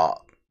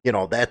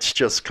 That's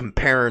just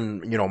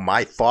comparing,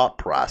 my thought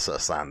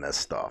process on this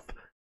stuff.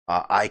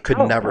 I could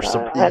never.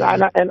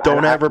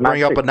 Don't ever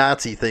bring up a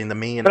Nazi thing to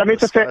me. But I mean,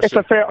 it's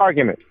a fair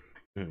argument.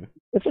 Mm-hmm.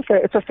 It's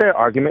a fair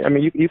argument. I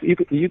mean,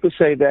 you could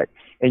say that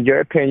in your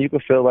opinion, you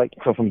could feel like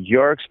from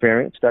your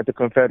experience that the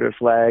Confederate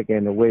flag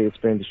and the way it's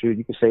been distributed,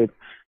 you could say,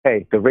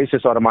 hey, the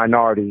racists are the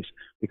minorities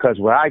because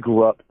where I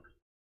grew up,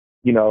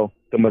 the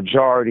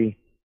majority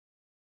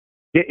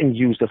didn't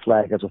use the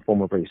flag as a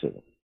form of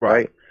racism,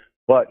 right?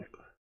 But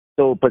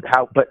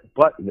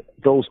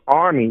those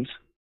armies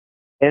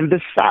in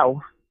the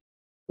South,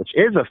 which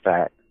is a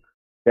fact,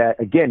 that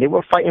again they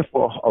were fighting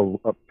for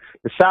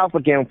the South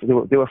again.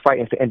 They were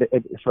fighting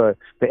for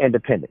the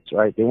independence,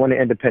 right? They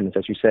wanted independence,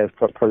 as you said,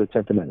 per the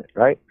 10th Amendment,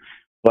 right?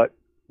 But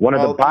one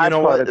of the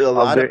byproducts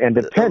of their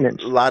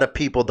independence, a lot of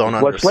people don't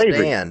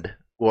understand,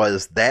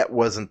 was that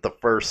wasn't the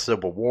first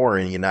Civil War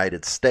in the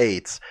United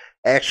States.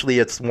 Actually,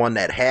 it's one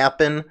that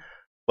happened.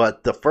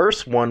 But the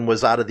first one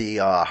was out of the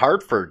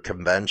Hartford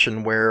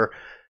Convention, where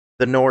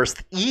the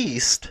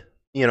Northeast,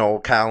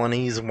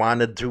 colonies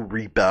wanted to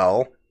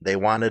rebel. They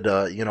wanted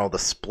to, the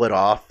split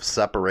off,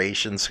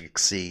 separation,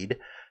 succeed.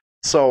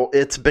 So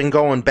it's been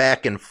going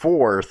back and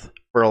forth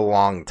for a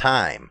long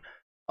time.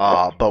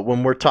 But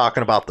when we're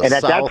talking about the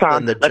South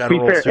and the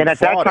generals who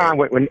fought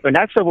it, when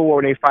that Civil War,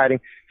 when they were fighting,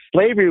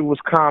 slavery was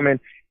common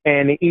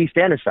in the East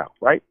and the South,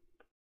 right?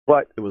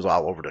 But it was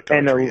all over the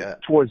country. And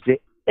towards the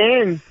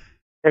end.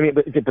 I mean,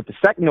 but the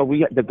second, we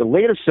had the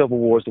later Civil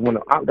Wars, the one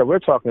that we're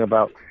talking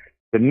about,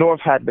 the North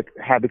had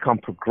become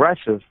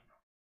progressive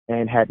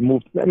and had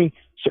moved. I mean,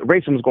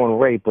 racism was going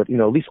away, but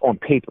at least on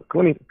paper.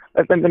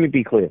 Let me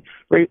be clear.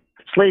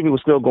 Slavery was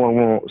still going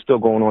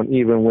on,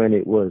 even when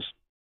it was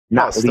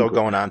not still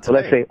going on today. So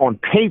let's say on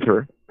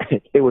paper,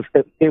 it was,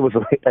 and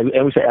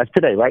we say as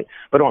today, right?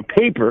 But on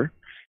paper,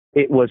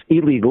 it was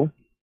illegal,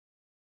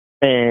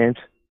 and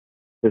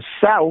the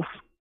South,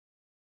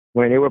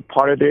 when they were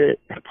part of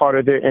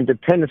their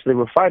independence they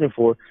were fighting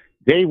for,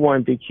 they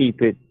wanted to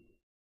keep it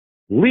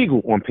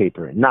legal on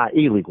paper, not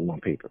illegal on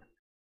paper.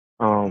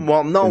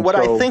 Well, no, what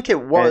I think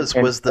it was the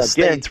again,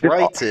 states'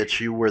 rights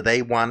issue where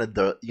they wanted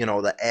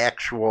the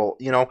actual,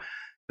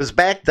 because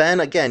back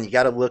then, again, you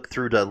got to look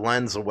through the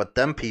lens of what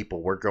them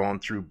people were going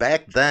through.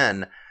 Back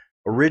then,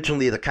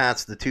 originally the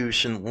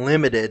Constitution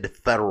limited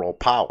federal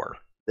power.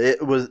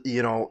 It was,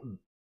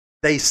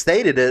 they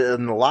stated it,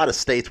 and a lot of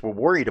states were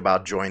worried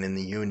about joining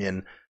the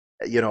Union,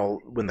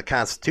 when the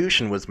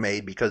Constitution was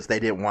made, because they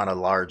didn't want a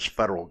large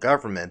federal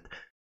government,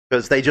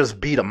 because they just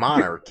beat a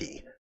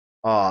monarchy.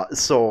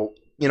 So,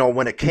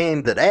 when it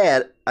came to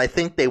that, I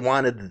think they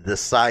wanted to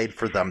decide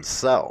for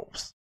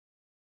themselves.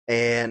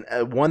 And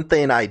one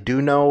thing I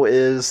do know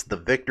is the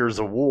victors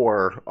of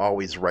war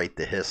always write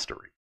the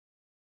history.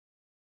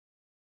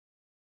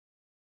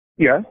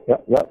 Yeah.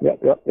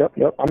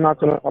 I'm not.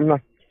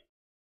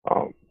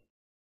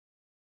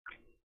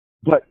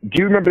 But do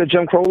you remember the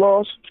Jim Crow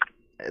laws?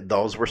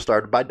 Those were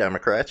started by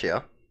Democrats,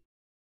 yeah.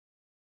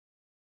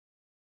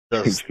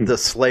 The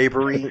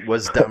slavery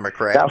was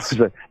Democrats.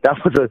 That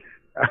was a.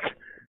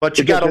 But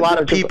you got a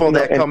lot of people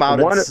that come out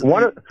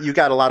you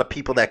got a lot of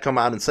people that come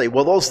out and say,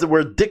 well, those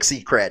were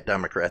Dixiecrat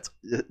Democrats.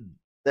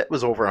 That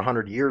was over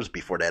 100 years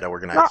before that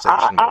organization.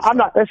 I'm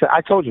not. Listen,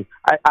 I told you.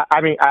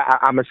 I mean,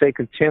 I'm gonna say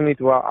continually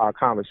throughout our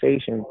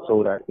conversation,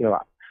 so that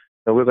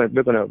we're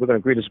gonna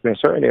agree to disagree in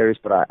certain areas,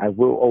 but I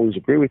will always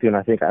agree with you, and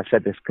I think I've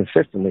said this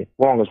consistently.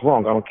 Wrong is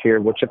wrong. I don't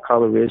care what your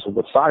color is or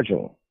what side you're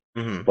on.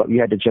 Mm-hmm. But you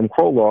had the Jim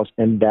Crow laws,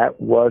 and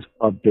that was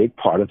a big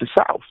part of the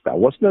South. That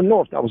wasn't the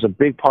North. That was a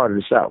big part of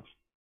the South.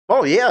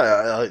 Oh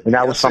yeah, and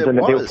that was something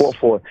that they fought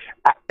for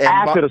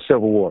after the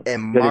Civil War.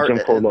 And the Jim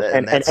Crow laws.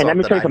 And let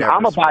me tell you something.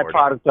 I'm a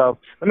byproduct of.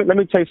 Let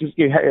me tell you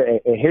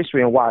a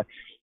history and why.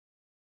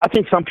 I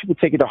think some people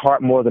take it to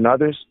heart more than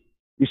others.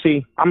 You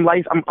see, I'm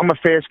a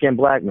fair-skinned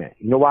black man.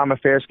 You know why I'm a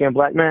fair-skinned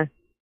black man?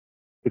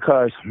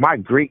 Because my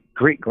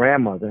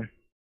great-great-grandmother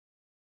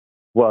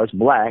was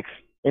black,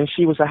 and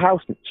she was a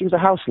house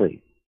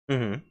slave.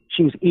 Mm-hmm.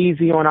 She was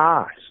easy on the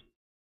eyes.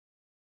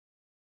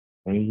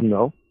 And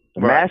the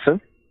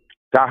massa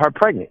got her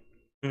pregnant.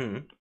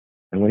 Mm-hmm.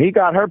 And when he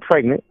got her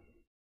pregnant,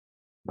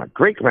 my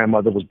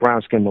great-grandmother was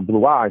brown-skinned with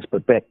blue eyes.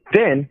 But back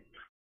then,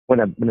 when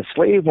a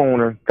slave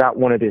owner got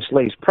one of their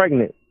slaves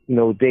pregnant,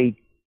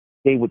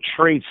 they would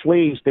trade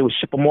slaves. They would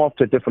ship them off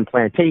to a different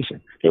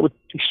plantation. They would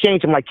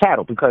exchange them like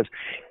cattle because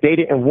they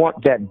didn't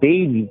want that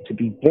baby to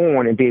be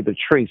born and be able to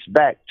trace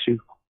back to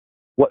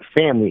what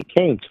family it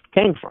came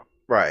from.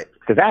 Right.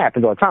 Because that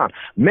happened all the time.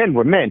 Men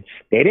were men.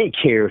 They didn't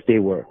care if they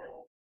were.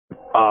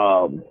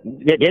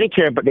 They didn't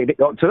care, but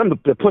to them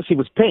the pussy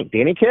was pink. They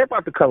didn't care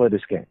about the color of the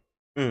skin.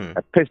 Mm.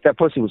 That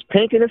pussy was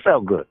pink and it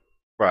felt good.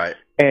 Right.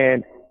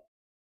 And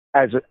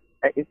as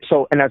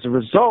a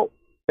result,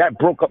 that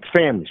broke up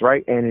families,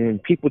 right? And then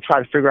people try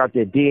to figure out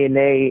their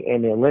DNA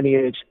and their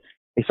lineage.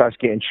 It starts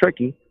getting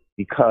tricky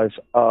because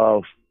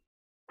of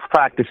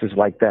practices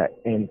like that.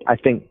 And I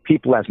think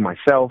people as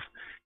myself,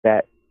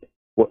 that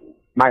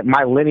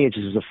my lineage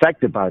is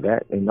affected by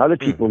that, and other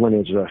people's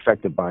lineages are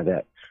affected by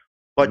that.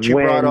 But you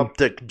brought up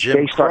the Jim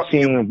Crow. They start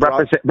seeing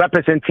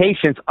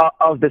representations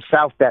of the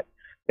South that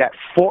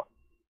fought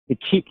to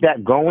keep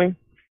that going.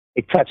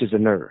 It touches a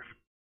nerve.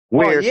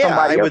 Where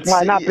somebody else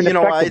might not been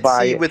affected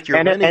by it. With your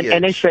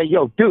and they say,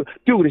 yo, dude,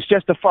 it's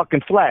just a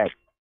fucking flag.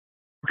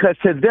 Because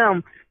to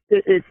them,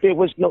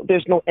 there's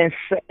no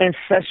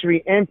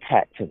ancestry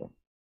impact to them.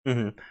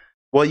 Mm-hmm.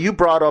 Well, you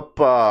brought up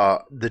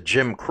the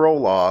Jim Crow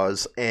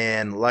laws,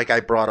 and like I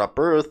brought up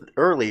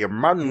earlier,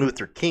 Martin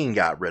Luther King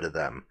got rid of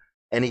them,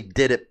 and he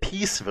did it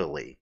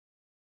peacefully.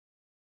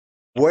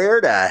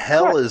 Where the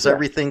hell is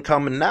everything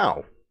coming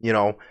now?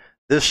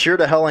 This sure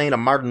the hell ain't a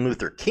Martin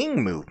Luther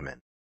King movement.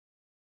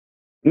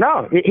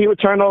 No, he would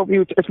turn over.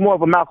 It's more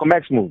of a Malcolm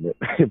X movement.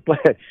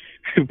 but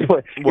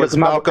was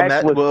Malcolm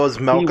X?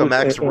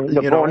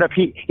 Growing up,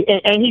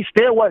 he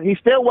still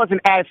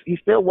wasn't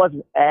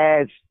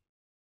as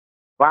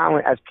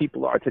violent as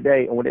people are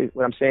today. And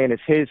what I'm saying is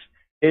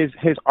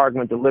his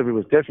argument delivery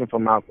was different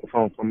from Martin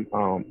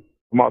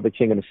Luther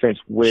King in the sense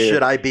where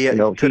should I be?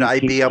 Could I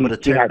be able to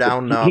tear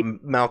down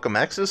Malcolm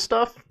X's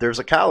stuff? There's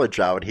a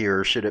college out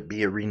here. Should it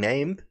be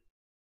renamed?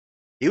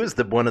 He was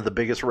one of the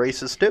biggest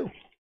racists too.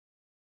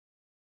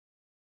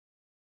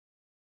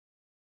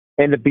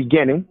 In the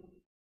beginning,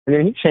 and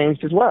then he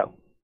changed as well.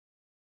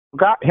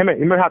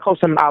 Remember how close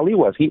him and Ali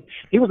was? He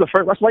was the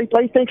first. Why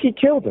do you think he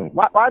killed him?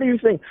 Why do you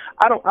think?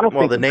 I don't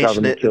think the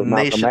Nation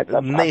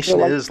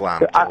of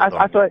Islam.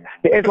 I thought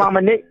the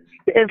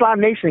Islam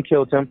Nation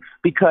killed him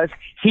because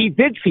he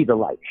did see the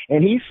light,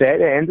 and he said at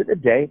the end of the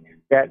day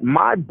that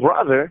my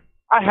brother,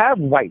 I have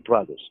white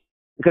brothers,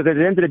 because at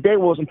the end of the day,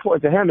 what was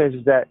important to him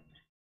is that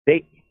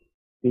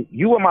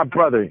you are my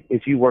brother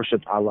if you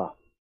worship Allah.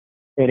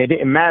 And it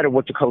didn't matter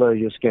what the color of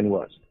your skin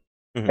was.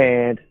 Mm-hmm.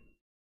 And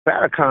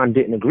Farrakhan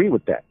didn't agree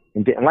with that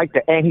and didn't like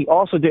that. And he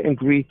also didn't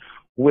agree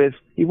with,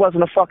 he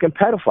wasn't a fucking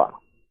pedophile,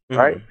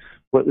 right?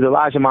 With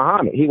Elijah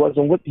Muhammad. He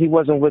wasn't with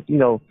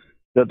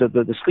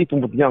the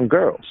sleeping with young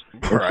girls.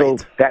 And so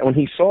that when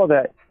he saw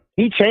that,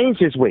 he changed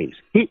his ways.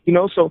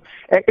 So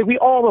we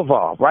all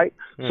evolve, right?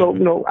 Mm-hmm. So,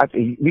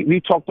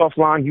 we talked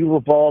offline. You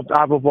evolved,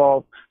 I've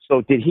evolved.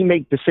 So did he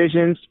make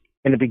decisions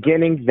in the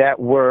beginning that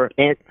were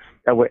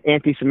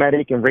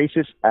anti-Semitic and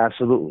racist?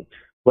 Absolutely.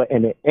 But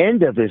in the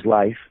end of his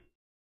life,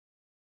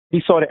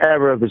 he saw the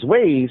error of his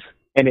ways,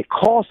 and it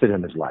costed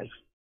him his life.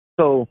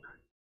 So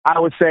I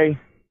would say,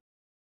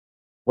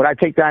 would I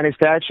take down his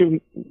statue?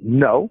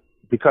 No,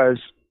 because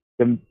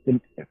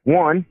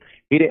one,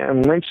 he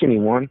didn't lynch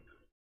anyone.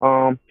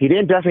 He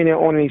definitely didn't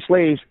own any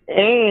slaves,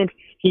 and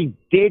he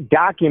did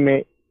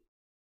document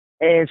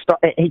and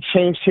he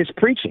changed his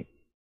preaching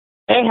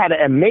and had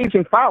an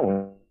amazing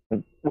following,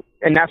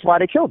 and that's why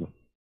they killed him.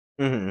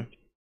 Mm-hmm.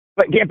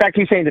 But getting back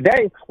to you saying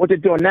today, what they're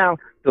doing now,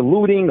 the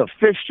looting of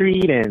Fifth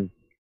Street and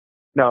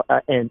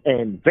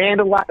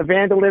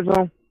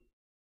vandalism.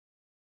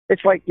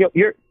 It's like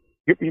you're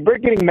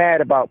getting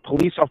mad about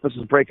police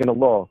officers breaking the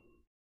law,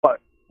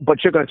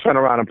 but you're going to turn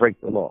around and break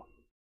the law.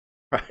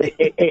 Right.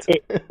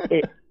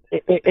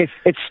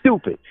 It's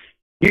stupid.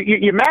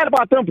 You're mad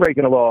about them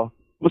breaking the law,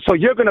 so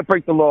you're going to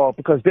break the law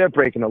because they're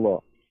breaking the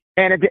law.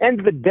 And at the end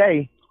of the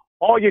day,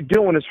 all you're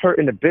doing is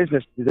hurting the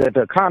business,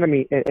 the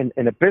economy, and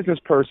the business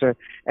person,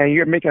 and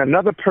you're making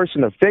another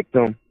person a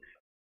victim,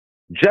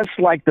 just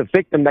like the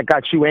victim that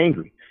got you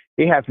angry.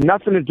 They have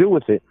nothing to do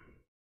with it,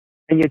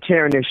 and you're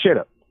tearing their shit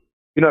up.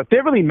 If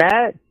they're really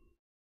mad,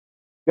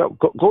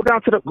 go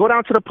down to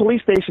the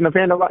police station.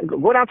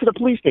 Go down to the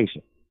police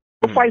station.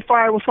 Go fight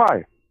fire with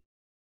fire.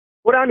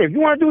 Go down there. If you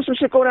want to do some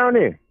shit, go down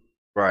there.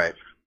 Right.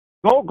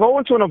 Go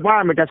into an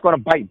environment that's going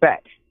to bite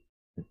back.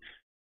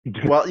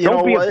 Well,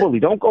 don't be a bully.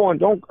 Don't go and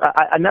don't.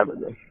 I never.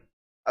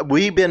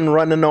 We've been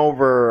running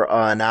over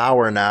an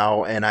hour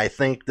now, and I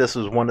think this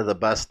is one of the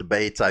best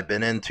debates I've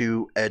been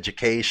into,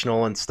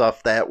 educational and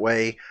stuff that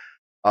way.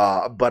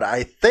 But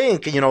I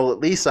think, at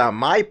least on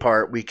my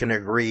part, we can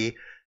agree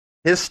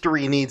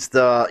history needs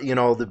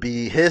to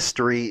be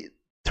history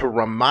to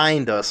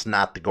remind us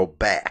not to go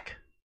back,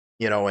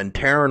 and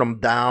tearing them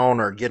down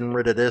or getting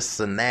rid of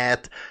this and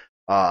that.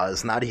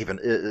 It's not even,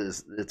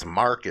 it's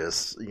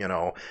Marcus,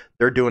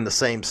 they're doing the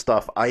same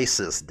stuff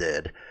ISIS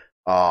did.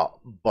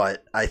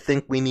 But I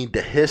think we need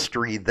the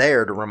history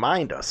there to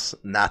remind us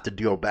not to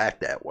go back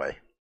that way.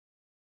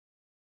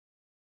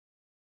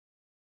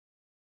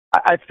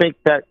 I think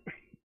that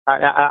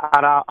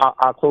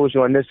I'll close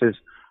you on this.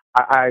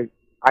 I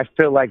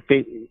feel like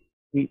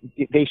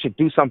they should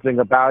do something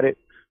about it,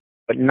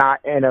 but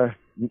not in a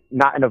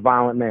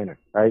violent manner,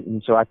 right?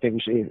 And so I think we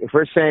should, if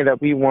we're saying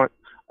that we want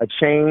a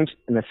change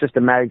and a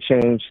systematic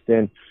change,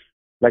 then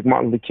like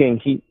Martin Luther King,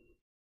 he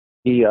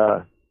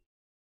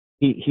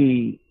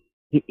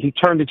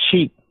turned the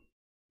cheek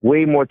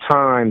way more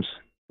times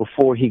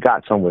before he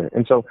got somewhere.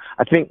 And so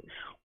I think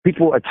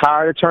people are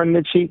tired of turning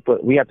the cheek,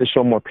 but we have to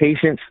show more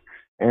patience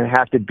and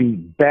have to be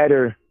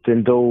better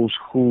than those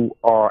who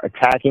are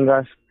attacking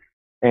us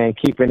and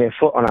keeping their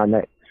foot on our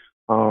neck.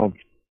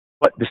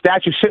 But the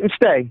statue shouldn't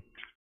stay,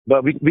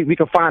 but we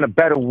can find a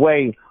better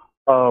way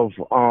of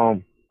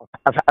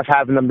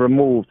having them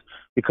removed,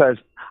 because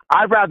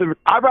I'd rather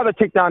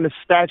take down the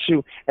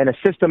statue in a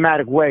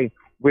systematic way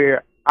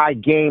where I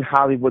gain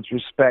Hollywood's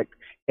respect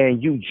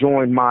and you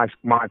join my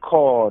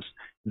cause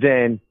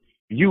than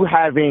you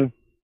having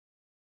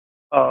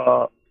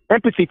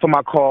empathy for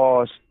my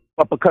cause,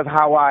 but because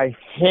how I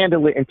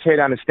handle it and tear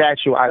down the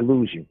statue, I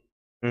lose you.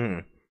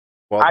 Mm-hmm.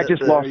 Well, I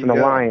just lost an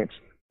alliance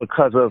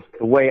because of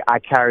the way I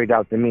carried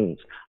out the means.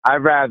 I'd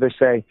rather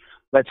say,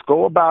 let's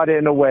go about it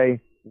in a way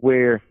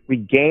where we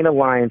gain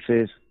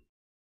alliances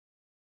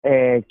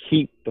and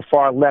keep the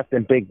far left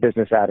and big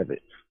business out of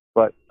it.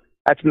 But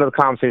that's another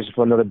conversation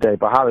for another day.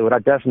 But Hollywood,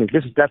 this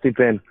has definitely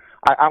been,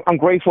 I'm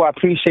grateful. I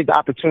appreciate the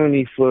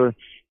opportunity for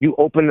you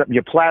opening up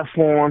your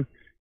platform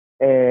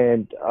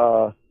and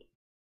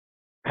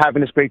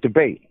having this great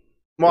debate.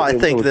 Well, I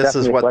think this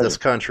is what this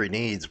country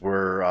needs,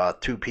 where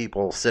two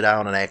people sit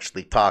down and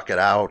actually talk it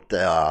out,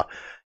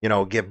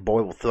 give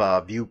both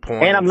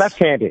viewpoints. And I'm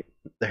left-handed.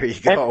 There you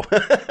go.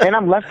 And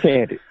I'm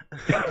left-handed.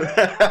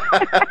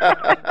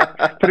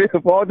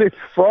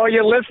 For all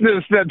your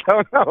listeners that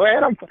don't know,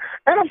 and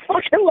I'm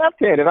fucking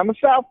left-handed. I'm a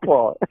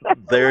southpaw.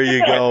 There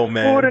you go,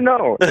 man. Who would have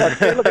known? Look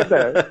at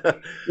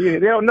that. They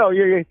don't know.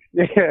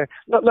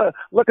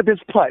 Look at this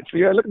putz.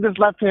 Look at this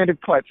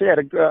left-handed putz. He had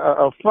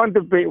a fun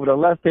debate with a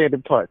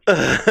left-handed putz.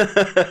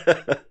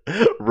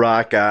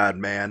 Rock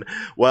on, man.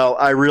 Well,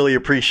 I really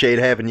appreciate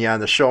having you on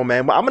the show,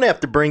 man. I'm gonna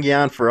have to bring you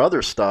on for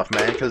other stuff,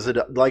 man, because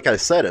like I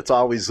said, it's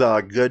always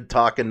good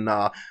talking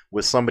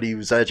with somebody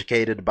who's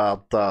educated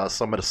about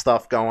some of the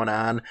stuff going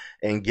on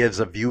and gives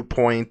a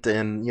viewpoint,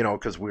 and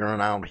because we're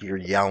out here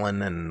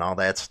yelling and all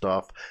that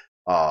stuff.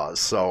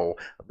 So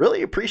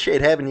really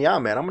appreciate having you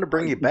on, man. I'm going to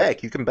bring you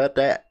back. You can bet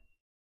that.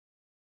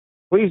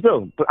 Please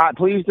do.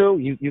 Please do.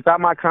 You got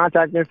my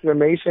contact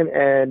information,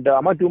 and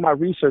I'm going to do my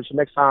research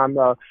next time.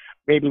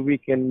 Maybe we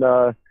can,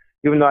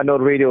 even though I know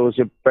the radio is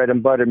your bread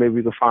and butter, maybe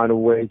we can find a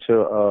way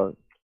to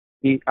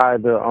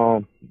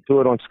either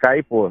do it on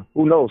Skype, or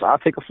who knows, I'll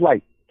take a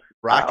flight.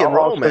 Rock and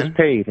roll, man.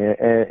 Paid,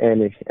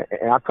 and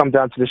I'll come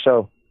down to the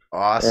show.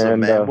 Awesome,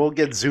 and, man. We'll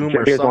get Zoom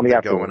or here's on something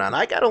the going on.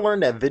 I got to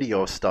learn that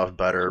video stuff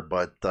better,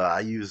 but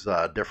I use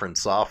different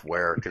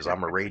software because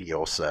I'm a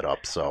radio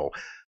setup. So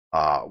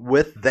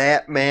with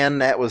that, man,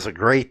 that was a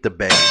great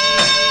debate.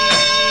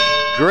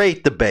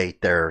 Great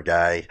debate there,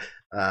 guy.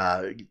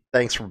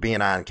 Thanks for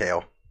being on,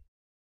 Kale.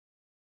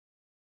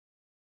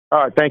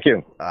 All right, thank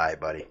you. All right,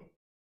 buddy.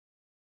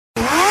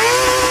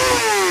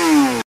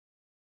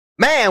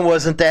 Man,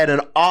 wasn't that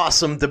an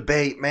awesome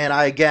debate, man?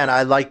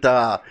 I'd like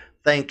to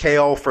thank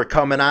KO for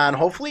coming on.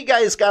 Hopefully you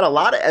guys got a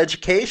lot of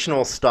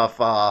educational stuff,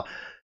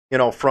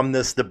 from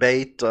this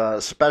debate,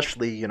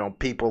 especially,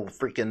 people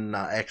freaking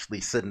actually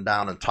sitting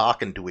down and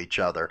talking to each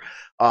other.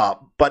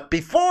 But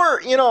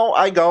before,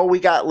 I go,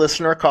 we got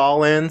listener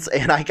call-ins,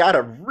 and I got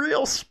a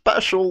real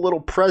special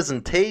little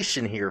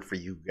presentation here for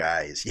you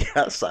guys.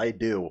 Yes, I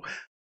do.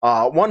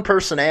 One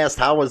person asked,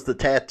 how was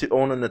the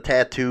owning the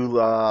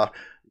tattoo,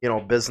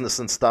 business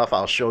and stuff.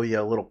 I'll show you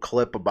a little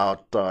clip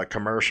about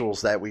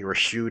commercials that we were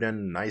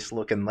shooting. Nice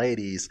looking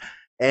ladies.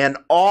 And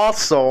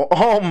also,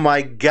 oh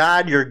my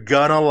God, you're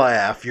gonna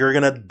laugh. You're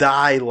gonna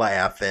die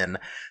laughing.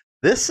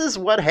 This is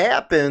what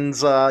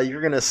happens.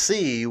 You're gonna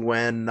see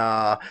when,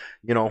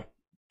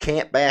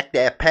 can't back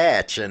that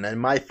patch. And in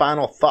my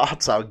final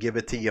thoughts, I'll give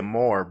it to you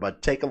more.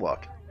 But take a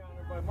look.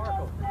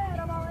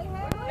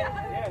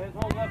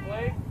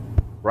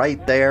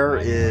 Right there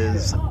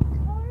is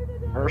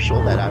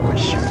commercial that I was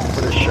shooting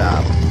for the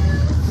shop.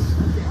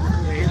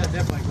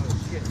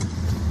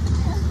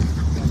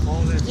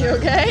 You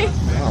okay?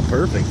 Oh,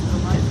 perfect.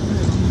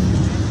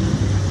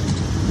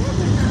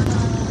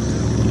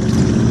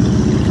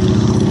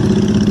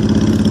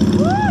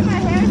 Woo, my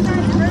hair's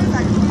starting to hurt.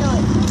 I can feel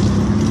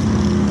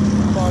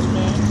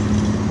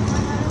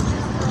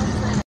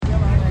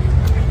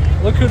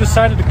it. Look who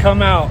decided to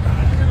come out.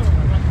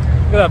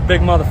 Look at that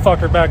big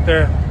motherfucker back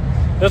there.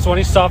 This one,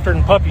 he's softer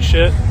than puppy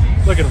shit.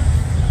 Look at him.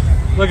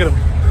 Look at him.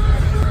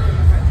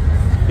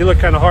 You look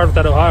kind of hard with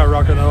that Ohio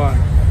rocker though.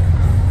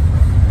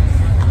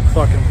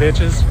 Fucking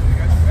bitches.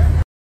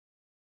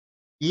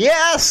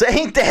 Yes,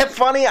 ain't that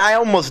funny? I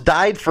almost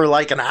died for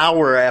like an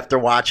hour after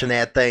watching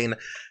that thing.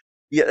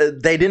 Yeah,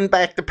 they didn't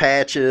back the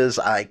patches.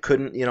 I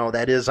couldn't,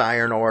 that is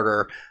Iron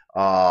Order.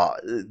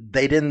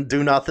 They didn't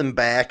do nothing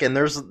back. And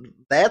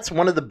that's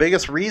one of the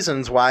biggest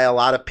reasons why a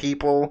lot of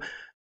people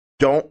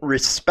don't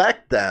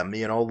respect them.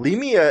 Leave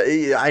me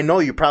I know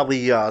you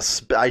probably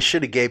I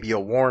should have gave you a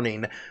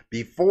warning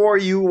before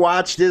you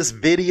watch this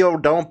video.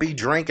 Don't be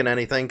drinking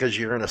anything because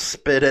you're gonna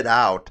spit it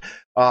out.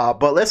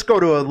 But let's go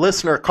to a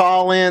listener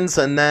call-ins,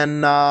 and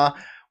then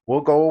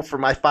we'll go for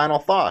my final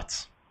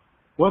thoughts.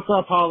 What's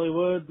up,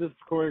 Hollywood? This is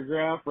Corey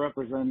Graff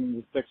representing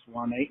the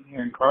 618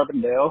 here in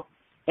Carbondale.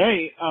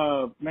 Hey,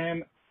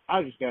 man,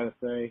 I just gotta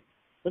say,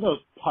 for those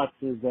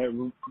putzes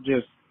that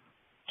just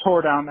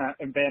tore down that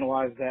and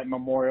vandalized that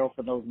memorial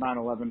for those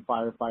 9/11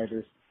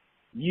 firefighters,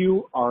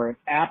 you are an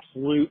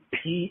absolute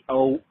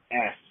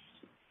POS.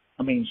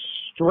 I mean,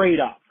 straight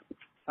up.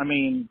 I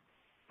mean,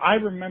 I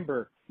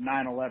remember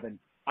 9/11.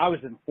 I was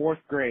in 4th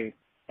grade,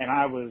 and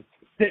I was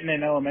sitting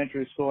in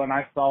elementary school, and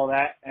I saw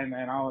that, and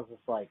then I was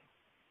just like,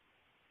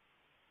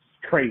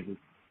 it's crazy.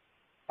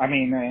 I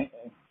mean,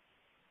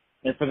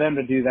 and for them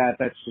to do that,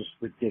 that's just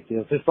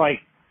ridiculous. It's like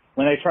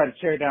when they try to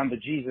tear down the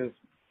Jesus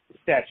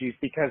statues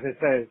because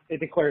it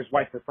declares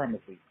white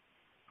supremacy.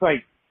 It's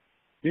like,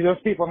 do those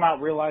people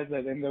not realize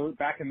that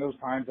back in those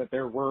times that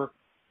there were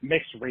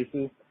mixed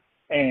races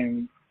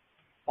and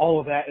all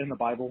of that in the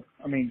Bible?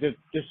 I mean, this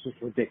is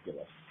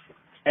ridiculous.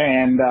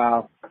 And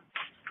man,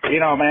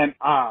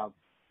 I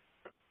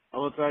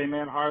will tell you,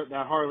 man,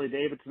 that Harley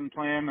Davidson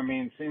plan, I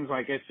mean, it seems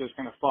like it's just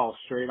going to fall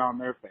straight on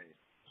their face.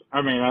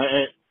 I mean,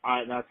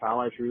 that's how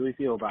I truly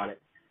feel about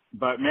it.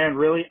 But man,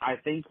 really, I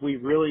think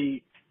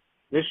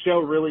this show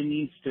really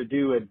needs to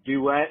do a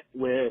duet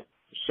with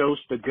Shows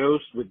to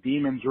Ghost with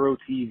Demons Row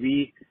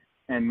TV.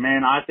 And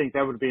man, I think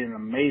that would be an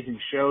amazing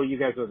show. You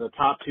guys are the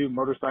top 2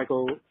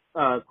 motorcycle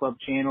club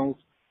channels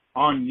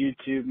on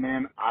YouTube,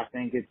 man. I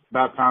think it's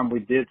about time we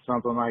did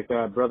something like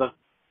that, brother.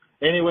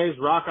 Anyways,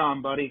 rock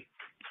on, buddy.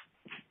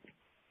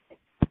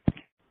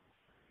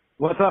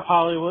 What's up,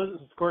 Hollywood?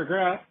 This is Corey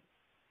Graff.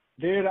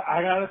 Dude,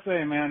 I gotta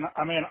say, man,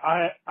 I mean,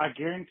 I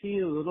guarantee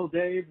you Little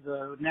Dave,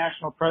 the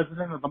national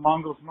president of the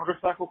Mongols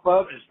Motorcycle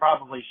Club, is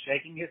probably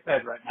shaking his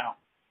head right now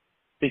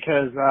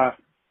because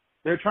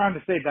they're trying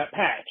to save that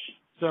patch.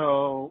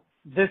 So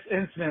this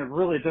incident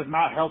really does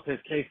not help his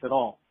case at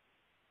all,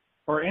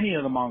 or any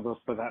of the Mongols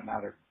for that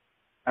matter.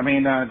 I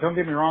mean, don't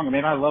get me wrong. I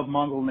mean, I love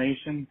Mongol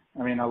Nation.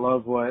 I mean, I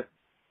love what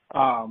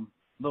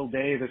Little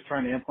Dave is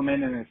trying to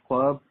implement in his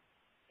club.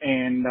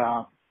 And,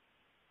 I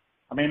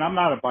mean, I'm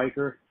not a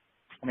biker.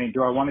 I mean,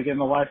 do I want to get in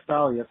the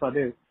lifestyle? Yes, I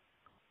do.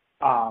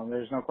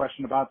 There's no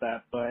question about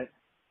that.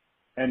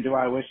 And do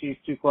I wish these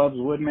 2 clubs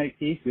would make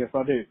peace? Yes,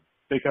 I do.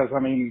 Because, I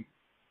mean,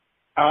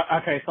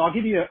 okay, so I'll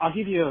give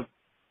you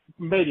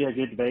maybe a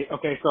good debate.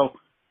 Okay, so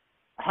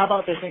how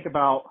about they think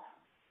about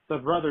the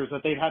brothers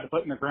that they've had to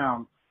put in the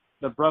ground,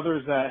 the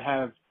brothers that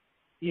have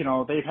you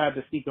know, they've had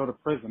to go to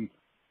prison.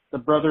 The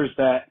brothers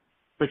that,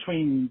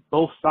 between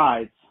both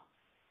sides,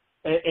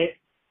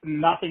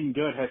 nothing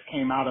good has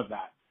came out of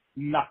that.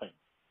 Nothing.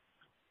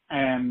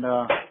 And,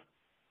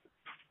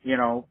 you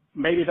know,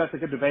 maybe that's a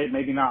good debate,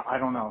 maybe not, I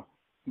don't know.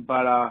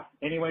 But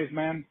anyways,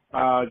 man,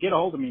 get a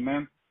hold of me,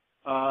 man.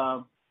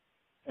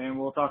 And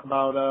we'll talk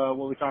about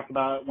what we talked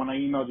about when I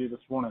emailed you this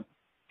morning.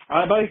 All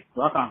right, buddy,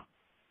 rock on.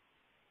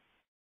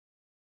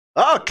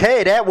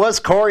 Okay, that was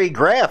Corey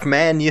Graff,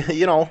 man.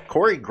 You know,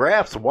 Corey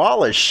Graff's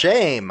wall of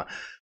shame.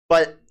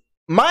 But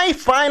my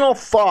final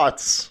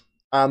thoughts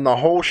on the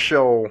whole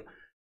show,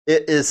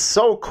 it is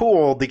so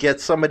cool to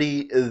get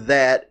somebody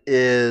that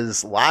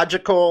is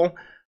logical,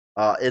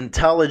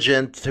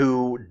 intelligent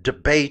to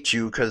debate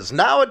you, because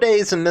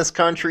nowadays in this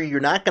country you're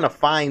not going to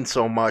find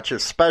so much,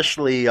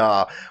 especially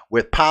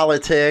with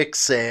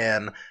politics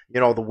and, you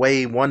know, the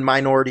way one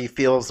minority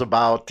feels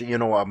about, you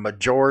know, a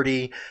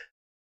majority,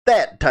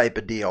 that type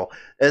of deal.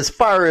 As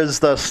far as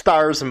the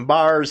stars and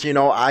bars, you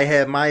know, I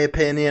have my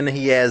opinion,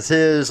 he has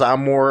his.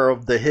 I'm more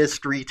of the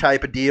history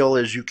type of deal,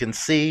 as you can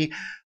see,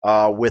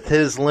 with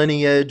his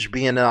lineage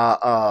being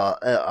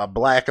a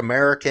black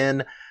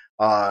American.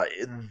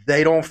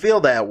 They don't feel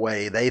that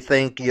way. They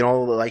think, you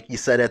know, like you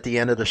said at the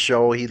end of the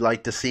show, he'd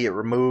like to see it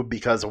removed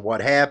because of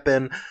what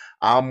happened.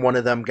 I'm one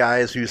of them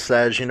guys who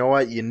says, you know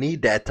what, you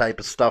need that type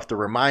of stuff to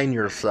remind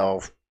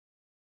yourself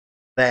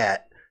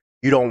that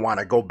you don't want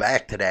to go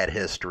back to that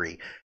history.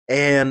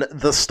 And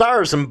the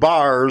stars and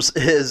bars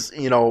is,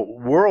 you know,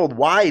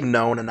 worldwide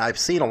known, and I've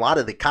seen a lot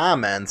of the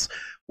comments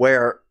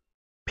where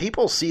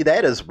people see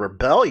that as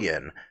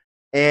rebellion.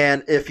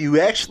 And if you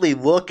actually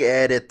look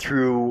at it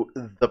through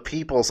the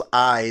people's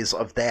eyes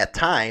of that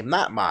time,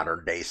 not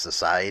modern day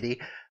society,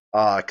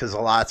 because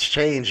a lot's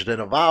changed and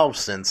evolved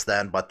since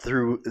then, but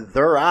through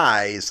their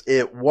eyes,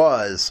 it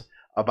was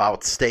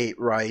about state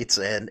rights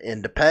and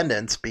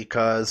independence,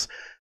 because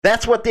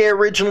that's what they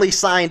originally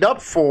signed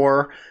up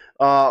for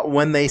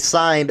when they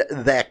signed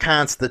that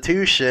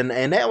Constitution,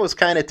 and that was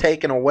kind of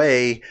taken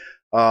away,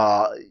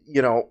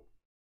 you know,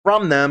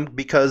 from them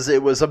because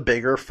it was a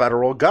bigger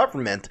federal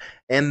government.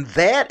 And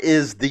that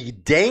is the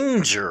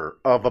danger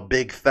of a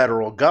big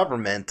federal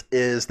government,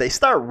 is they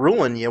start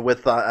ruling you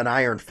with an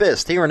iron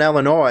fist. Here in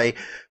Illinois,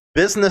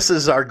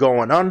 businesses are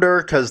going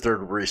under because there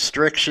are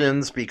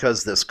restrictions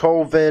because this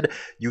COVID.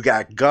 You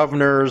got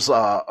governors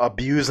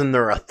abusing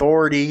their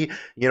authority,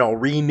 you know,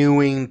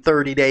 renewing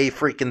 30-day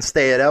freaking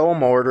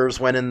stay-at-home orders,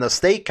 when in the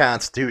state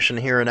constitution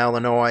here in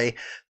Illinois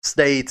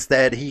states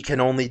that he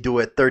can only do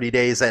it 30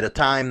 days at a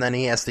time. Then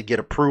he has to get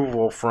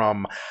approval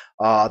from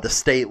the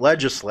state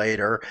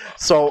legislator.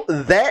 So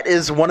that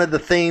is one of the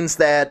things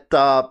that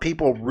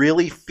people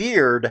really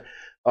feared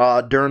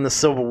during the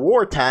Civil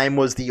War time,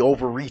 was the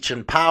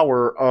overreaching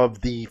power of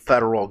the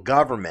federal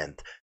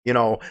government. You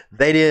know,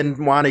 they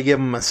didn't want to give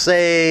them a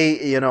say.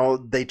 You know,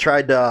 they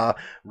tried to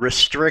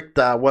restrict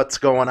what's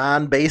going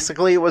on.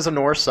 Basically, it was a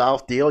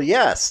north-south deal,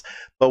 yes.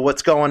 But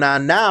what's going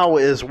on now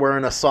is we're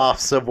in a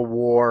soft civil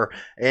war.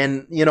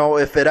 And, you know,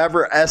 if it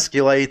ever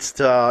escalates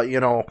to,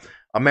 you know,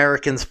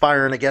 Americans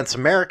firing against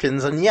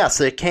Americans, and yes,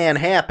 it can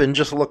happen.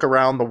 Just look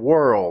around the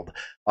world.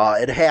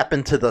 It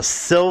happened to the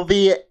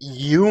Soviet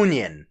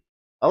Union.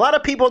 A lot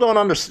of people don't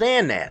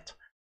understand that.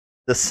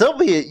 The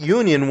Soviet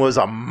Union was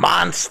a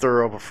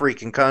monster of a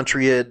freaking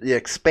country. It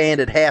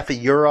expanded half of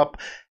Europe,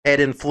 had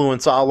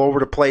influence all over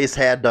the place,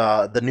 had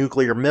the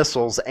nuclear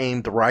missiles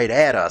aimed right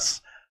at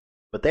us.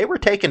 But they were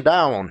taken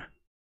down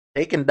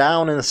in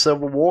a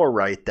civil war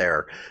right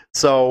there.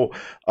 So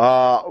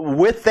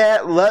with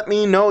that, let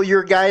me know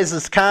your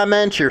guys'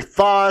 comments, your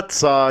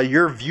thoughts,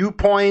 your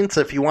viewpoints.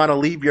 If you want to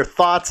leave your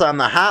thoughts on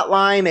the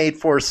hotline,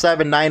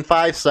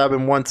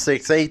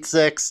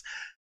 847-957-1686.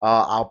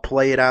 I'll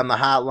play it on the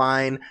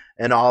hotline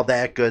and all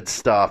that good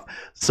stuff.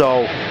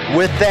 So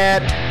with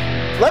that,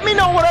 let me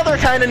know what other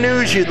kind of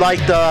news you'd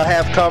like to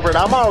have covered.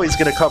 I'm always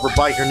going to cover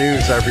biker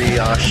news every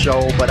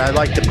show, but I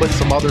like to put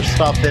some other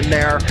stuff in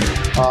there.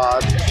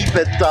 Keep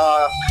it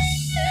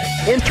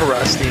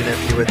interesting,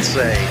 if you would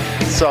say.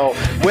 So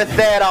with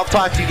that, I'll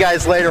talk to you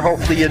guys later.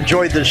 Hopefully you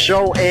enjoyed the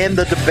show and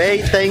the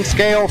debate. Thanks,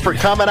 Gail, for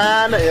coming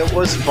on. It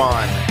was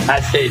fun.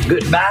 I say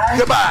goodbye.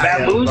 Goodbye.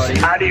 Baboos.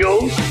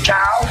 Adios.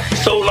 Ciao.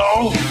 So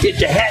long. Get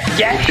your hat,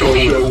 Jack.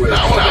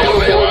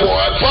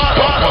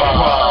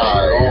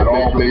 On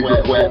all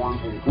major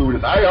platforms,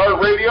 including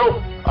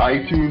iHeartRadio,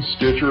 iTunes,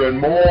 Stitcher, and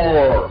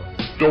more.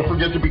 Don't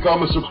forget to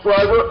become a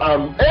subscriber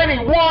on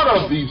any one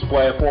of these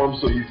platforms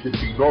so you can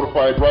be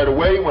notified right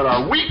away when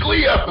our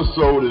weekly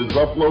episode is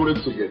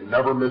uploaded, so you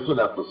never miss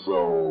an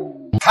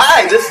episode.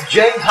 Hi, this is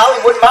James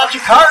Hollywood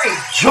Machikari.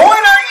 Join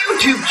our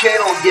YouTube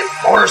channel and get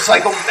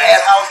Motorcycle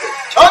Madhouse and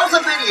tons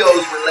of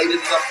videos related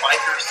to the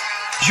bikers.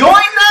 Join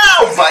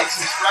now by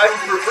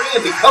subscribing for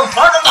free and become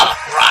part of the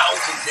crowd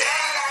today.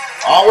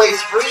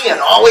 Always free and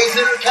always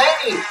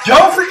entertaining.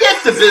 Don't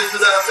forget to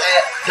visit us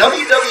at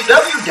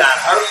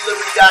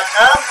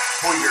www.harleyliberty.com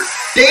for your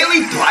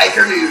daily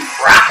biker news.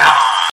 Rock on!